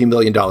a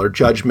multi-million-dollar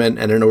judgment.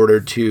 And in order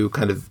to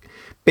kind of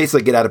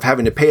basically get out of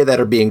having to pay that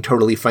or being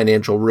totally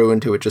financial ruin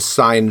to it, just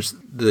signs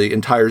the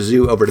entire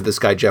zoo over to this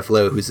guy, Jeff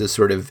Lowe, who's this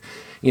sort of,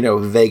 you know,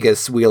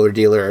 Vegas wheeler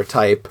dealer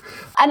type.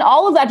 And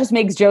all of that just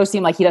makes Joe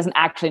seem like he doesn't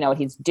actually know what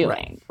he's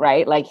doing,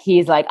 right? Like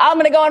he's like, I'm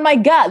going to go on my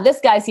gut. This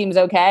guy seems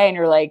okay. And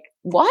you're like,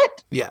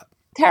 what? Yeah.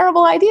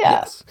 Terrible idea.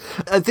 Yes.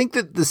 I think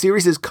that the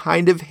series is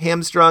kind of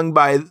hamstrung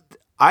by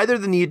either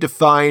the need to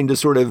find a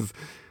sort of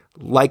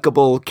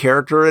likable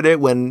character in it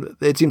when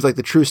it seems like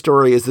the true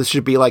story is this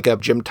should be like a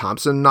Jim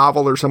Thompson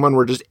novel or someone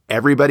where just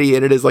everybody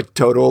in it is like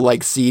total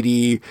like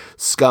seedy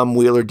scum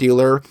wheeler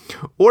dealer,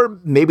 or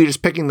maybe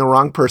just picking the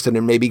wrong person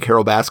and maybe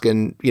Carol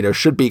Baskin, you know,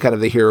 should be kind of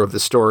the hero of the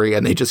story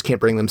and they just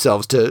can't bring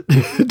themselves to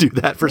do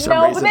that for some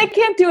reason. No, but they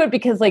can't do it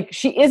because like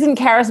she isn't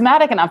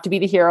charismatic enough to be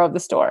the hero of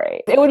the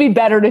story. It would be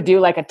better to do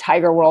like a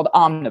Tiger World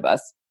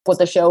omnibus. What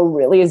the show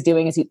really is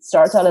doing is it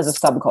starts out as a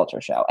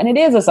subculture show. And it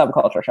is a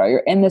subculture show.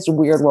 You're in this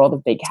weird world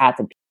of big cats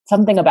and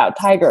something about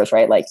tigers,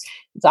 right? Like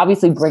it's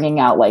obviously bringing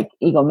out like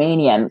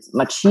egomania and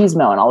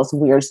machismo and all this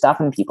weird stuff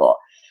in people.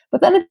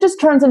 But then it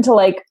just turns into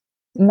like,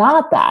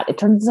 not that. It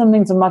turns into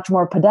something much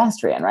more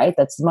pedestrian, right?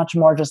 That's much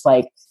more just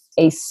like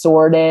a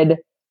sordid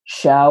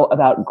show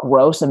about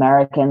gross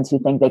Americans who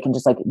think they can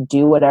just like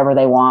do whatever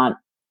they want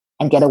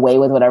and get away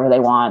with whatever they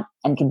want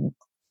and can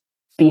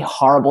be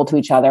horrible to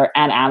each other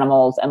and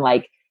animals and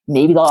like,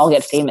 maybe they'll all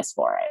get famous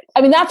for it.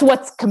 I mean, that's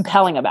what's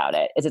compelling about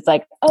it, is it's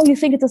like, oh, you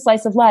think it's a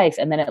slice of life.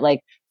 And then it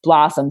like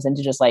blossoms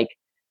into just like,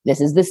 this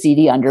is the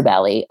seedy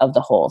underbelly of the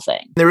whole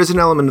thing. There is an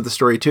element of the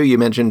story, too. You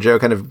mentioned Joe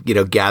kind of, you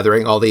know,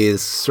 gathering all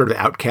these sort of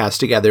outcasts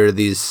together,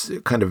 these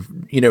kind of,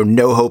 you know,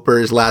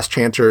 no-hopers, last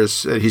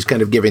chancers. He's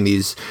kind of giving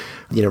these,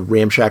 you know,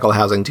 ramshackle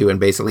housing to and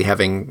basically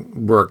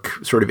having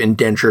work sort of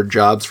indentured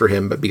jobs for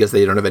him, but because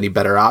they don't have any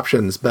better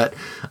options. But,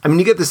 I mean,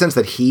 you get the sense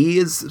that he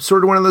is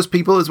sort of one of those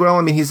people as well.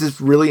 I mean, he's this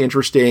really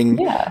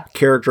interesting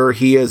character.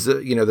 He is,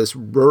 you know, this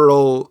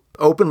rural,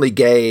 openly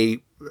gay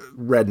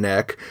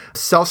redneck,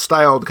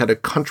 self-styled kind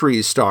of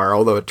country star,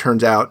 although it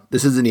turns out,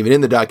 this isn't even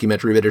in the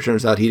documentary, but it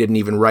turns out he didn't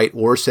even write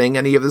or sing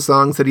any of the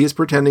songs that he is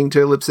pretending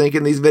to lip sync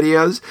in these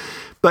videos.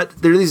 But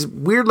there are these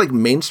weird like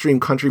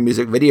mainstream country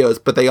music videos,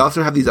 but they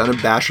also have these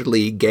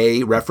unabashedly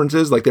gay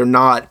references. Like they're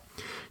not,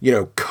 you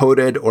know,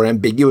 coded or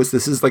ambiguous.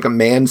 This is like a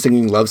man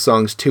singing love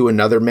songs to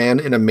another man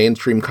in a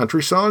mainstream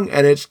country song.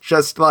 And it's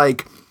just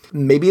like,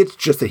 maybe it's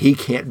just that he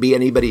can't be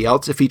anybody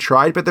else if he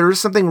tried, but there is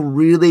something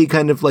really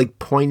kind of like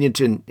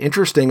poignant and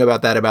interesting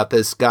about that, about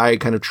this guy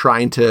kind of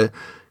trying to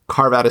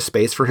carve out a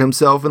space for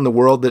himself in the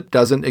world that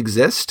doesn't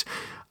exist.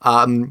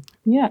 Then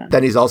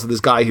he's also this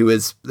guy who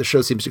is, the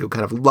show seems to go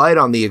kind of light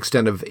on the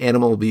extent of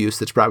animal abuse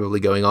that's probably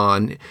going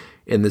on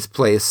in this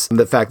place. And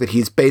the fact that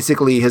he's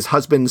basically, his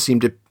husband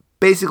seemed to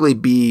basically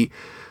be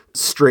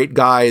straight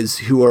guys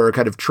who are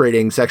kind of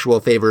trading sexual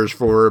favors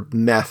for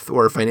meth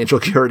or financial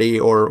security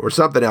or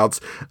something else.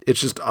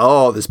 It's just,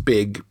 this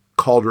big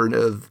cauldron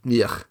of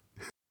yuck.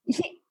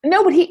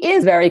 No, but he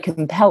is very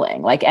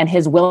compelling, like, and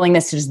his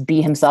willingness to just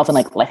be himself and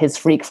like let his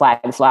freak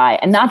flag fly,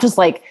 and not just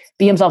like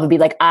be himself and be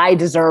like, I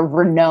deserve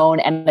renown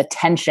and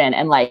attention.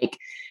 And like,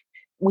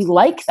 we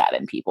like that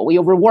in people. We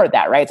reward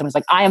that, right? Someone's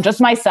like, I am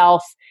just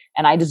myself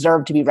and I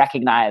deserve to be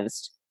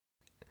recognized.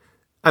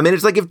 I mean,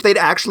 it's like if they'd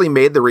actually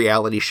made the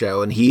reality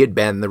show and he had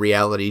been the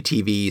reality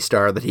TV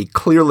star that he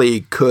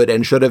clearly could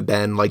and should have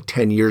been like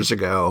 10 years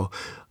ago,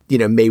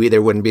 maybe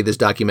there wouldn't be this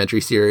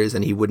documentary series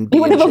and he wouldn't be.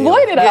 He would have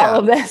avoided all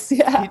of this.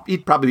 Yeah.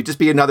 He'd probably just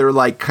be another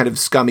like kind of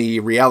scummy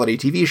reality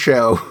TV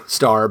show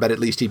star, but at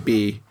least he'd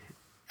be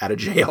out of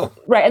jail.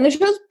 Right. And the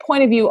show's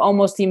point of view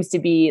almost seems to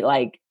be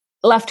like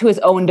left to his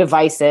own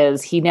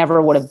devices. He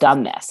never would have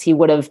done this. He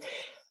would have,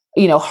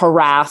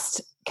 harassed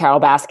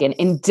Carole Baskin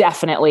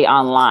indefinitely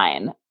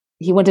online.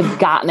 He wouldn't have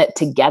gotten it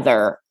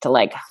together to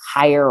like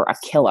hire a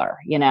killer,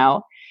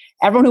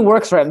 Everyone who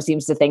works for him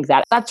seems to think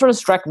that. That sort of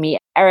struck me.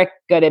 Eric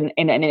Good in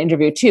an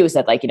interview too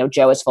said like,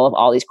 Joe is full of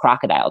all these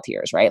crocodile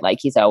tears, right? Like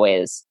he's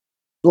always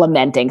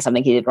lamenting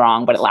something he did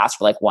wrong, but it lasts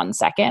for like 1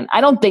 second.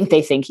 I don't think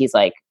they think he's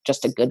like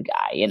just a good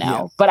guy,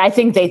 Yeah. But I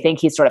think they think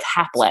he's sort of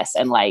hapless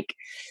and like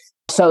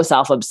so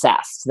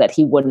self-obsessed that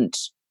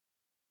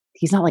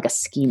he's not like a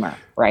schemer,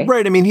 right?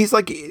 Right. I mean, he's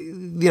like,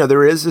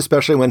 there is,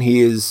 especially when he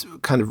is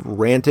kind of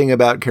ranting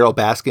about Carole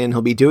Baskin,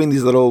 he'll be doing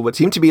these little, what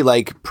seem to be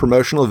like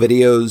promotional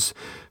videos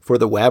for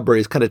the web where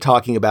he's kind of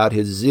talking about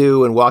his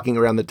zoo and walking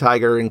around the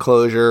tiger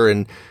enclosure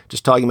and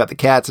just talking about the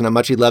cats and how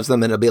much he loves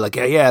them. And he'll be like,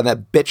 yeah,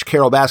 that bitch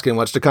Carole Baskin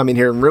wants to come in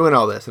here and ruin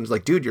all this. And it's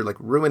like, dude, you're like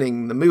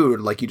ruining the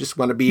mood. Like you just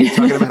want to be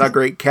talking about how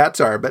great cats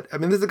are. But I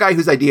mean, there's a guy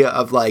whose idea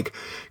of like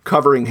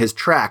covering his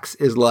tracks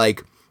is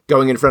like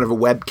going in front of a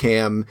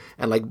webcam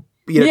and like,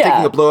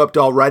 taking a blow up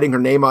doll, writing her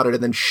name on it,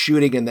 and then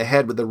shooting in the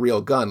head with a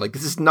real gun. Like,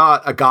 this is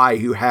not a guy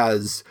who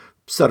has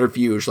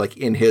subterfuge, like,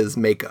 in his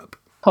makeup.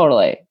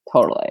 Totally.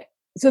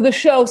 So the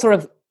show sort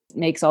of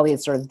makes all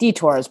these sort of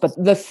detours, but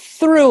the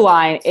through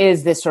line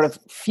is this sort of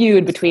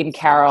feud between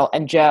Carole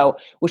and Joe,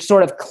 which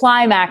sort of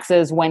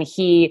climaxes when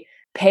he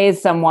pays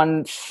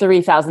someone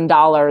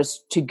 $3,000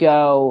 to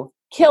go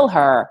kill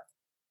her.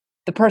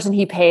 The person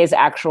he pays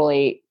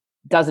actually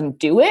doesn't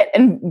do it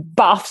and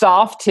boffs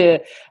off to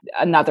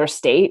another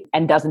state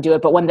and doesn't do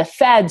it. But when the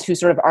feds who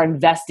sort of are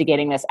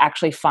investigating this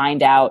actually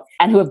find out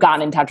and who have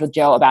gotten in touch with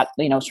Joe about,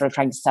 sort of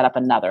trying to set up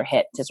another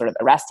hit to sort of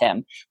arrest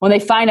him, when they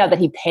find out that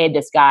he paid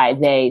this guy,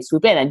 they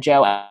swoop in and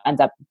Joe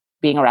ends up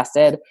being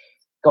arrested,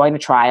 going to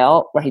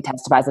trial where he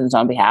testifies on his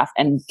own behalf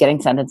and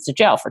getting sentenced to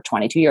jail for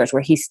 22 years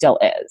where he still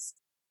is.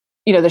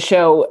 The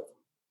show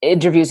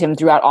interviews him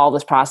throughout all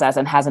this process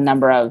and has a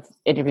number of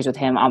interviews with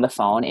him on the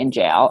phone in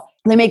jail.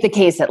 They make the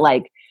case that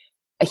like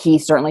he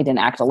certainly didn't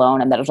act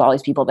alone and that there's all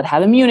these people that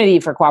have immunity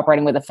for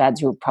cooperating with the feds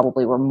who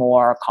probably were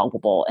more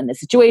culpable in this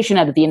situation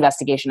and that the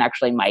investigation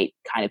actually might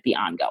kind of be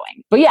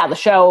ongoing. But yeah, the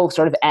show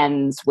sort of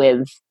ends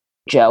with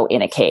Joe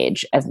in a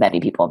cage, as many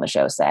people in the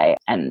show say,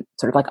 and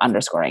sort of like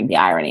underscoring the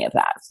irony of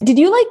that. Did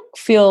you like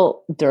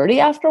feel dirty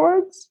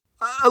afterwards?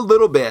 A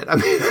little bit. I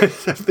mean,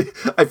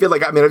 I feel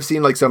like, I've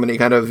seen like so many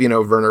kind of,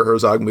 Werner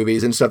Herzog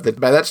movies and stuff that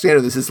by that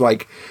standard, this is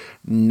like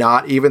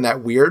not even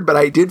that weird. But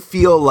I did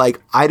feel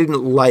like I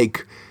didn't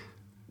like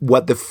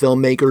what the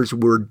filmmakers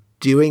were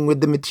doing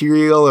with the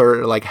material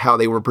or like how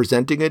they were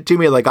presenting it to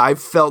me. Like I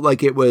felt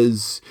like it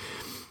was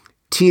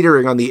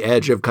teetering on the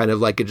edge of kind of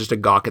like just a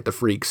gawk at the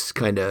freaks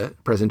kind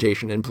of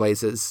presentation in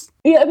places.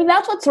 Yeah, I mean,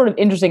 that's what's sort of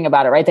interesting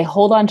about it, right? They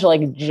hold on to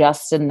like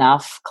just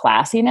enough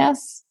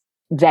classiness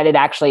that it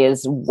actually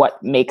is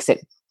what makes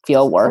it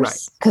feel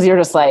worse. Because you're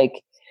just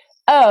like,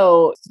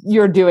 oh,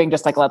 you're doing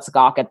just like, let's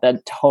gawk at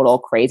the total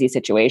crazy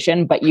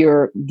situation, but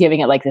you're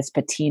giving it like this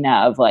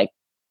patina of like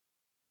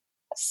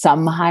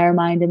some higher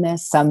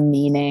mindedness, some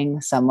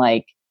meaning, some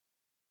like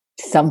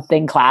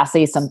something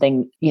classy,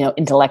 something,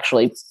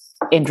 intellectually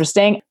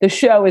interesting. The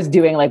show is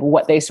doing like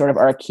what they sort of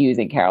are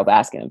accusing Carole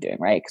Baskin of doing,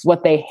 right? Because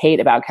what they hate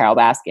about Carole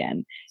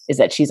Baskin is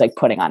that she's like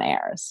putting on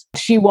airs.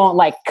 She won't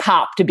like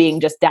cop to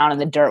being just down in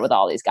the dirt with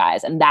all these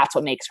guys. And that's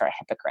what makes her a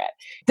hypocrite.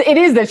 It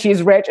is that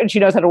she's rich and she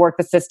knows how to work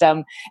the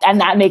system.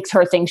 And that makes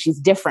her think she's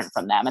different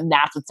from them. And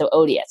that's what's so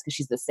odious because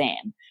she's the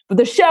same. But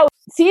the show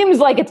seems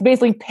like it's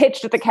basically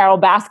pitched at the Carole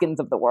Baskins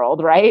of the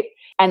world, right?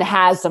 And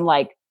has some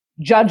like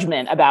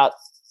judgment about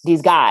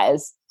these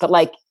guys. But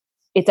like,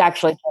 it's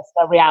actually just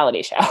a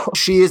reality show.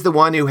 She is the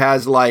one who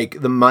has like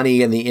the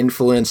money and the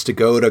influence to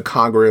go to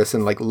Congress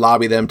and like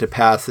lobby them to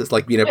pass this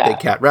like, big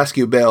cat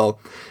rescue bill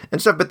and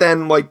stuff. But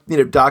then like,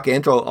 Doc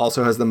Antle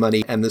also has the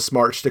money and the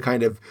smarts to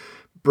kind of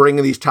bring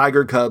these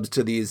tiger cubs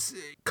to these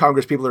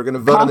Congress people who are going to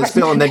vote on this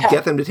bill and then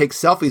get them to take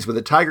selfies with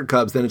the tiger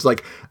cubs. Then it's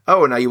like,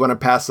 oh, now you want to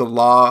pass a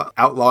law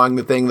outlawing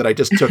the thing that I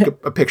just took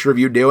a picture of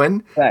you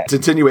doing? Right. It's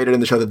insinuated in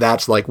the show that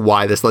that's like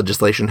why this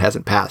legislation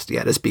hasn't passed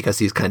yet, is because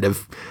he's kind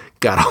of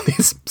got all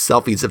these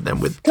selfies of them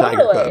with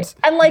tiger cubs.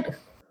 And like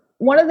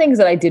one of the things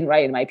that I didn't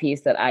write in my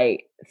piece that I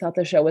thought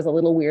the show was a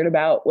little weird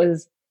about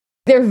was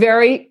They're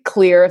very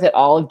clear that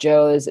all of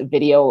Joe's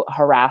video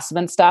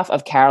harassment stuff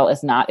of Carol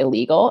is not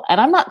illegal.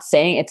 And I'm not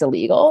saying it's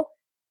illegal,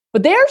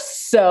 but they're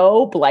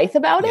so blithe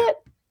about it.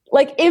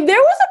 Like, if there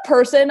was a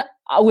person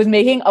was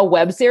making a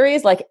web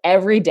series like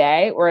every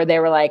day where they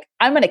were like,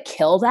 I'm going to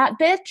kill that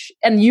bitch,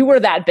 and you were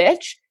that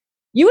bitch,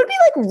 you would be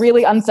like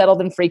really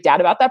unsettled and freaked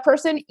out about that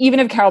person, even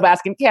if Carol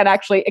Baskin can't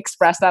actually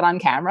express that on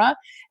camera.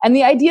 And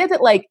the idea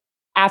that like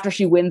after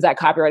she wins that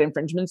copyright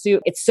infringement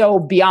suit, it's so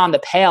beyond the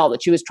pale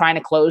that she was trying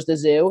to close the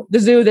zoo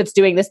that's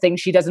doing this thing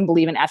she doesn't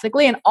believe in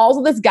ethically. And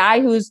also this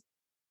guy who's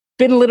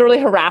been literally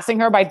harassing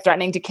her by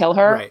threatening to kill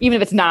her, even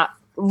if it's not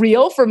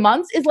real, for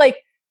months, is like,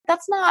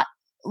 that's not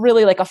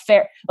really like a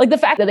fair, like the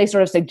fact that they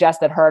sort of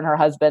suggest that her and her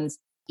husband's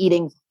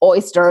eating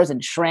oysters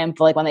and shrimp,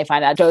 like when they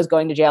find out Joe's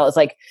going to jail, is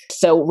like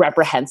so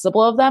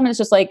reprehensible of them. And it's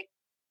just like,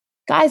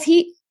 guys,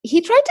 he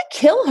tried to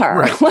kill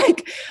her.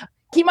 Like,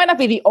 he might not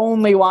be the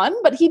only one,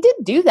 but he did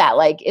do that.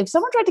 Like, if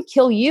someone tried to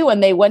kill you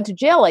and they went to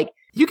jail, like,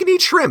 you can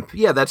eat shrimp.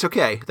 Yeah, that's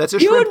okay. That's a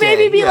you shrimp would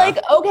maybe day. be like,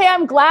 okay,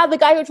 I'm glad the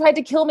guy who tried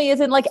to kill me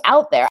isn't like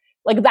out there.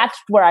 Like, that's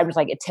where I'm just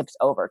like, it tips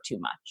over too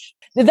much.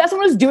 If that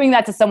someone was doing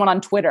that to someone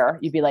on Twitter,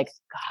 you'd be like,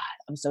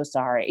 God, I'm so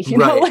sorry. You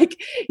know, like,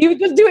 he was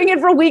just doing it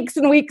for weeks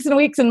and weeks and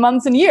weeks and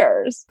months and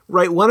years.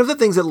 Right. One of the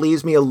things that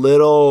leaves me a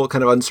little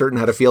kind of uncertain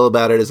how to feel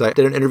about it is I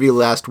did an interview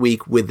last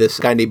week with this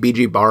guy named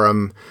B.G.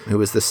 Barham, who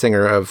was the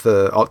singer of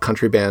the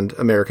alt-country band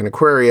American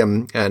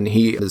Aquarium, and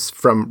he is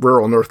from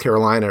rural North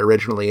Carolina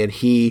originally, and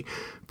he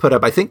put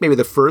up, I think, maybe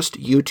the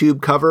first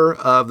YouTube cover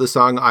of the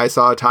song I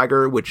Saw a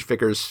Tiger, which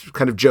figures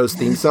kind of Joe's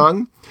theme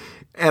song.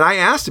 And I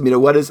asked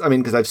him, what is,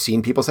 because I've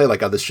seen people say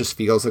like, oh, this just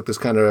feels like this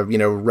kind of,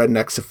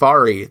 redneck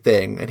safari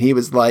thing. And he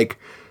was like,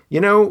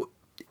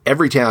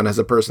 every town has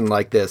a person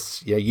like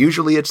this.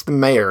 Usually it's the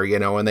mayor,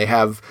 and they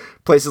have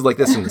places like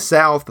this in the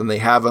South, and they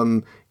have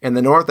them in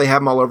the North. They have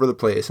them all over the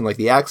place. And like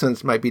the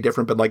accents might be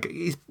different, but like,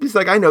 he's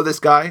like, I know this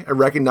guy. I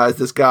recognize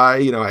this guy.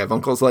 I have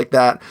uncles like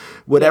that,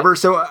 whatever. Yeah.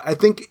 So I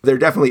think there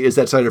definitely is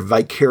that sort of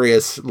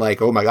vicarious,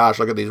 like, oh my gosh,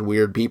 look at these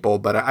weird people.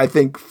 But I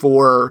think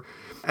for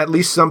at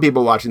least some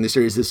people watching the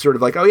series, is sort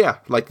of like, oh yeah,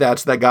 like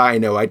that's that guy I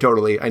know. I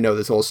know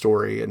this whole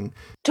story. And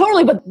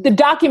totally, but the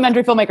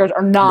documentary filmmakers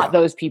are not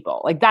those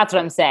people. Like, that's what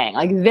I'm saying.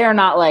 Like, they're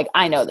not like,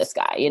 I know this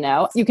guy,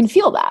 You can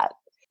feel that.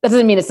 That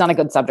doesn't mean it's not a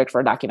good subject for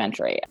a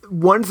documentary.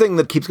 One thing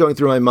that keeps going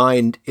through my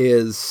mind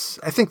is,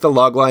 I think the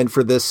logline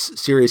for this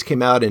series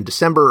came out in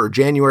December or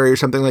January or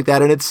something like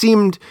that, and it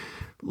seemed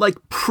like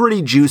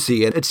pretty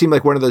juicy. And it seemed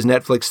like one of those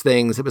Netflix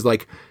things. It was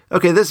like,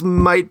 okay, this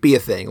might be a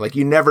thing. Like,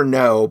 you never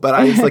know. But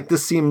I was like,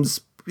 this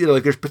seems,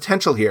 like there's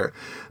potential here.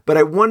 But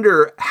I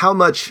wonder how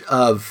much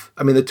of,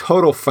 the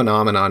total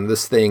phenomenon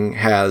this thing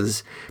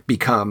has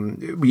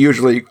become. We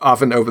usually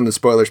often open the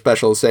spoiler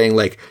special saying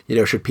like,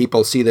 should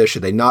people see this?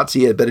 Should they not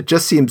see it? But it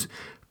just seems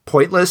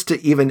pointless to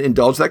even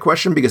indulge that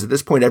question, because at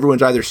this point,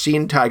 everyone's either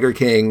seen Tiger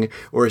King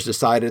or has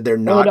decided they're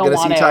not going to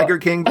see Tiger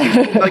King.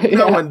 Like,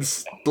 no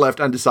one's left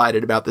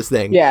undecided about this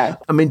thing. Yeah.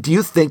 Do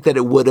you think that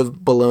it would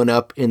have blown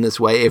up in this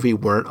way if we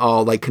weren't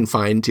all like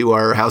confined to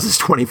our houses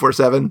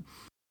 24/7?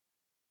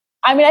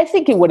 I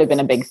think it would have been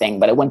a big thing,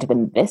 but it wouldn't have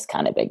been this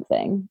kind of big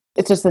thing.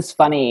 It's just this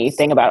funny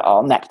thing about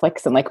all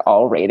Netflix and like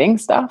all rating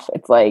stuff.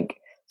 It's like,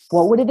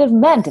 what would it have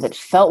meant if it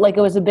felt like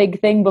it was a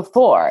big thing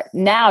before?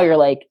 Now you're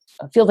like,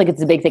 it feels like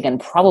it's a big thing, and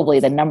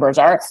probably the numbers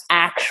are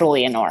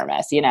actually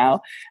enormous, I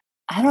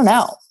don't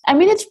know.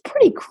 It's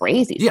pretty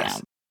crazy, yes.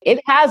 Sam.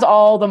 It has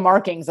all the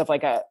markings of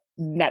like a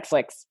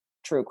Netflix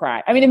true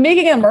crime. If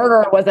Making a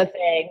Murderer was a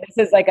thing,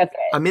 this is like a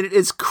thing. It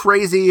is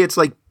crazy. It's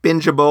like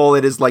bingeable.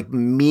 It is like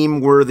meme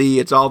worthy.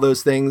 It's all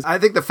those things. I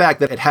think the fact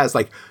that it has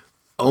like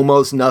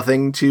almost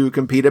nothing to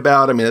compete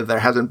about. There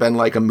hasn't been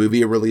like a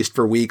movie released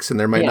for weeks, and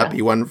there might not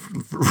be one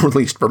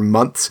released for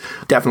months.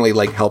 Definitely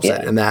like helps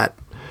it in that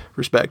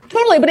respect.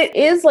 Totally. But it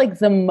is like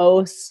the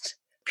most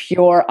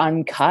pure,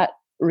 uncut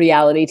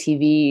reality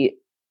TV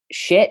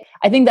shit.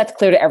 I think that's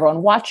clear to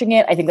everyone watching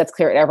it. I think that's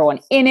clear to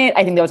everyone in it.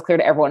 I think that was clear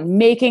to everyone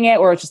making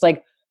it, where it's just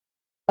like,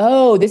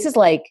 oh, this is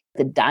like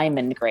the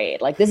diamond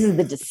grade. Like, this is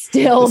the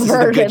distilled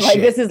version. Like,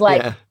 this is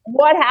like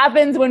what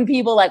happens when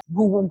people like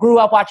who grew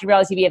up watching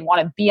reality TV and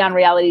want to be on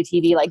reality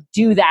TV, like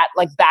do that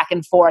like back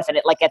and forth, and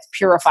it like gets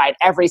purified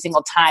every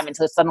single time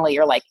until suddenly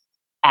you're like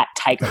at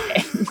Tiger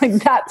King.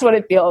 Like, that's what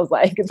it feels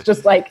like. It's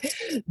just like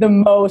the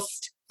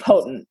most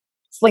potent,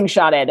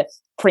 slingshotted,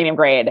 premium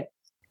grade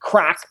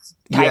crack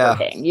Tiger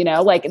King,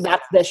 like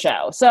that's the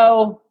show.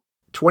 So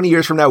 20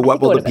 years from now,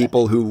 what will the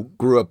people who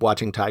grew up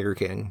watching Tiger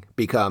King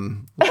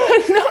become? No,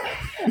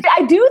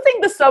 I do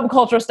think the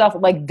subculture stuff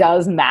like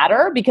does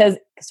matter, because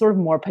sort of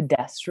more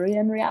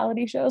pedestrian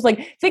reality shows,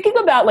 like thinking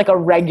about like a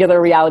regular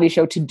reality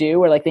show To Do,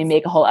 where like they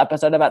make a whole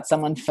episode about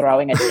someone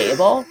throwing a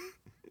table.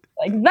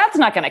 Like, that's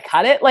not going to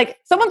cut it. Like,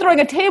 someone throwing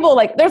a table,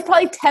 like there's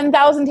probably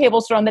 10,000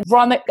 tables thrown that were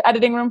on the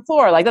editing room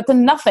floor. Like, that's a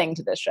nothing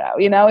to this show.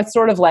 It's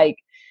sort of like,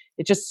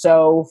 it's just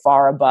so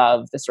far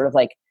above the sort of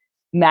like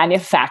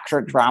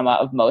manufactured drama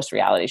of most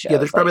reality shows. Yeah,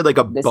 there's probably like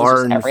a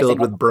barn filled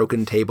with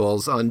broken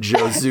tables on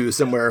Joe's Zoo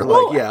somewhere.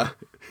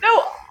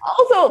 No,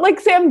 also,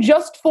 like, Sam,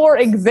 just for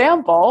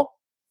example,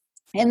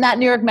 In that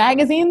New York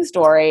Magazine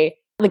story,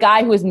 the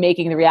guy who was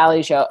making the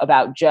reality show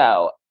about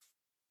Joe,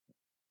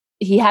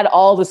 he had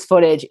all this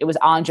footage. It was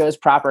on Joe's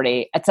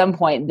property. At some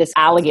point, this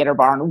alligator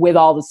barn with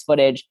all this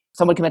footage,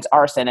 someone commits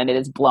arson and it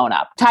is blown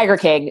up. Tiger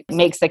King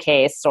makes the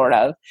case, sort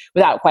of,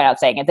 without quite out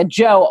saying it, that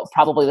Joe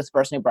probably was the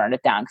person who burned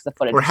it down because the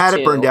footage or had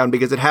it burned down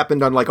because it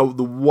happened on like the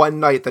one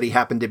night that he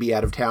happened to be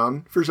out of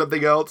town for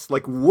something else.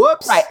 Like,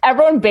 whoops. Right.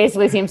 Everyone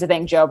basically seems to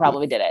think Joe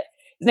probably did it.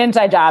 It's an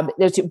inside job.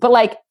 There's two. But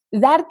like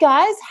that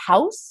guy's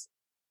house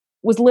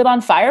was lit on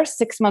fire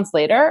 6 months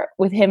later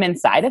with him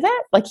inside of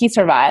it. Like he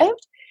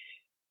survived.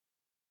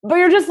 But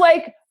you're just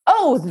like,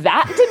 oh,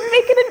 that didn't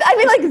make it. I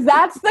mean, like,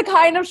 that's the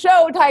kind of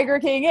show Tiger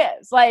King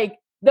is. Like,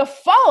 the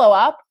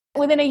follow-up,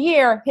 within a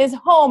year, his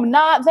home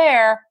not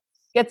there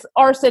gets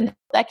arson.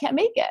 That can't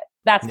make it.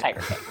 That's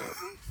Tiger King.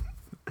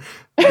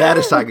 That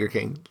is Tiger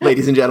King.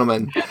 Ladies and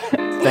gentlemen,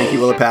 thank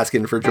you, Willa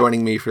Paskin, for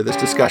joining me for this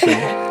discussion.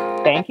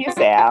 Thank you,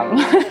 Sam.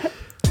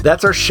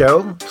 That's our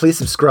show. Please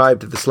subscribe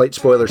to the Slate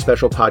Spoiler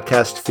Special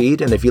podcast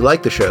feed. And if you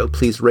like the show,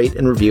 please rate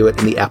and review it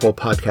in the Apple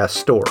Podcast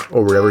Store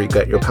or wherever you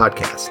get your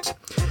podcasts.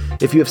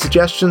 If you have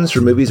suggestions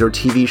for movies or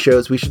TV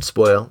shows we should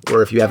spoil,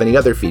 or if you have any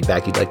other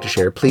feedback you'd like to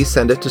share, please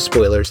send it to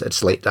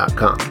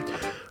spoilers@slate.com.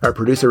 Our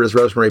producer is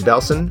Rosemary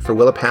Belson. For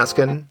Willa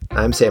Paskin,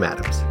 I'm Sam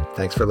Adams.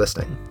 Thanks for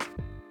listening.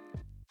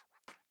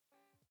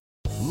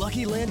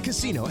 Lucky Land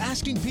Casino,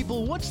 asking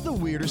people, what's the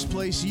weirdest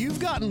place you've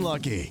gotten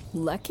lucky?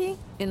 Lucky?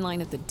 In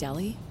line at the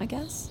deli, I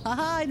guess?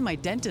 Aha, in my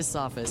dentist's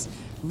office.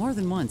 More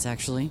than once,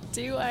 actually.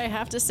 Do I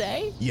have to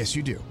say? Yes,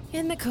 you do.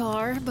 In the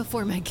car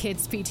before my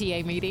kids'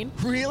 PTA meeting.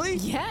 Really?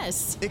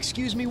 Yes.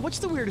 Excuse me, what's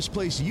the weirdest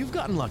place you've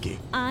gotten lucky?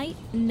 I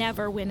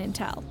never win and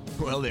tell.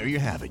 Well, there you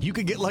have it. You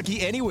can get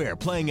lucky anywhere,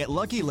 playing at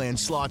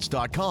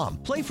LuckyLandSlots.com.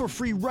 Play for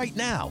free right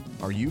now.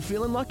 Are you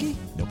feeling lucky?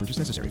 No purchase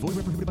necessary. Void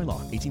where prohibited by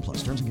law.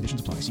 18+. Terms and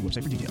conditions apply. See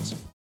website for details.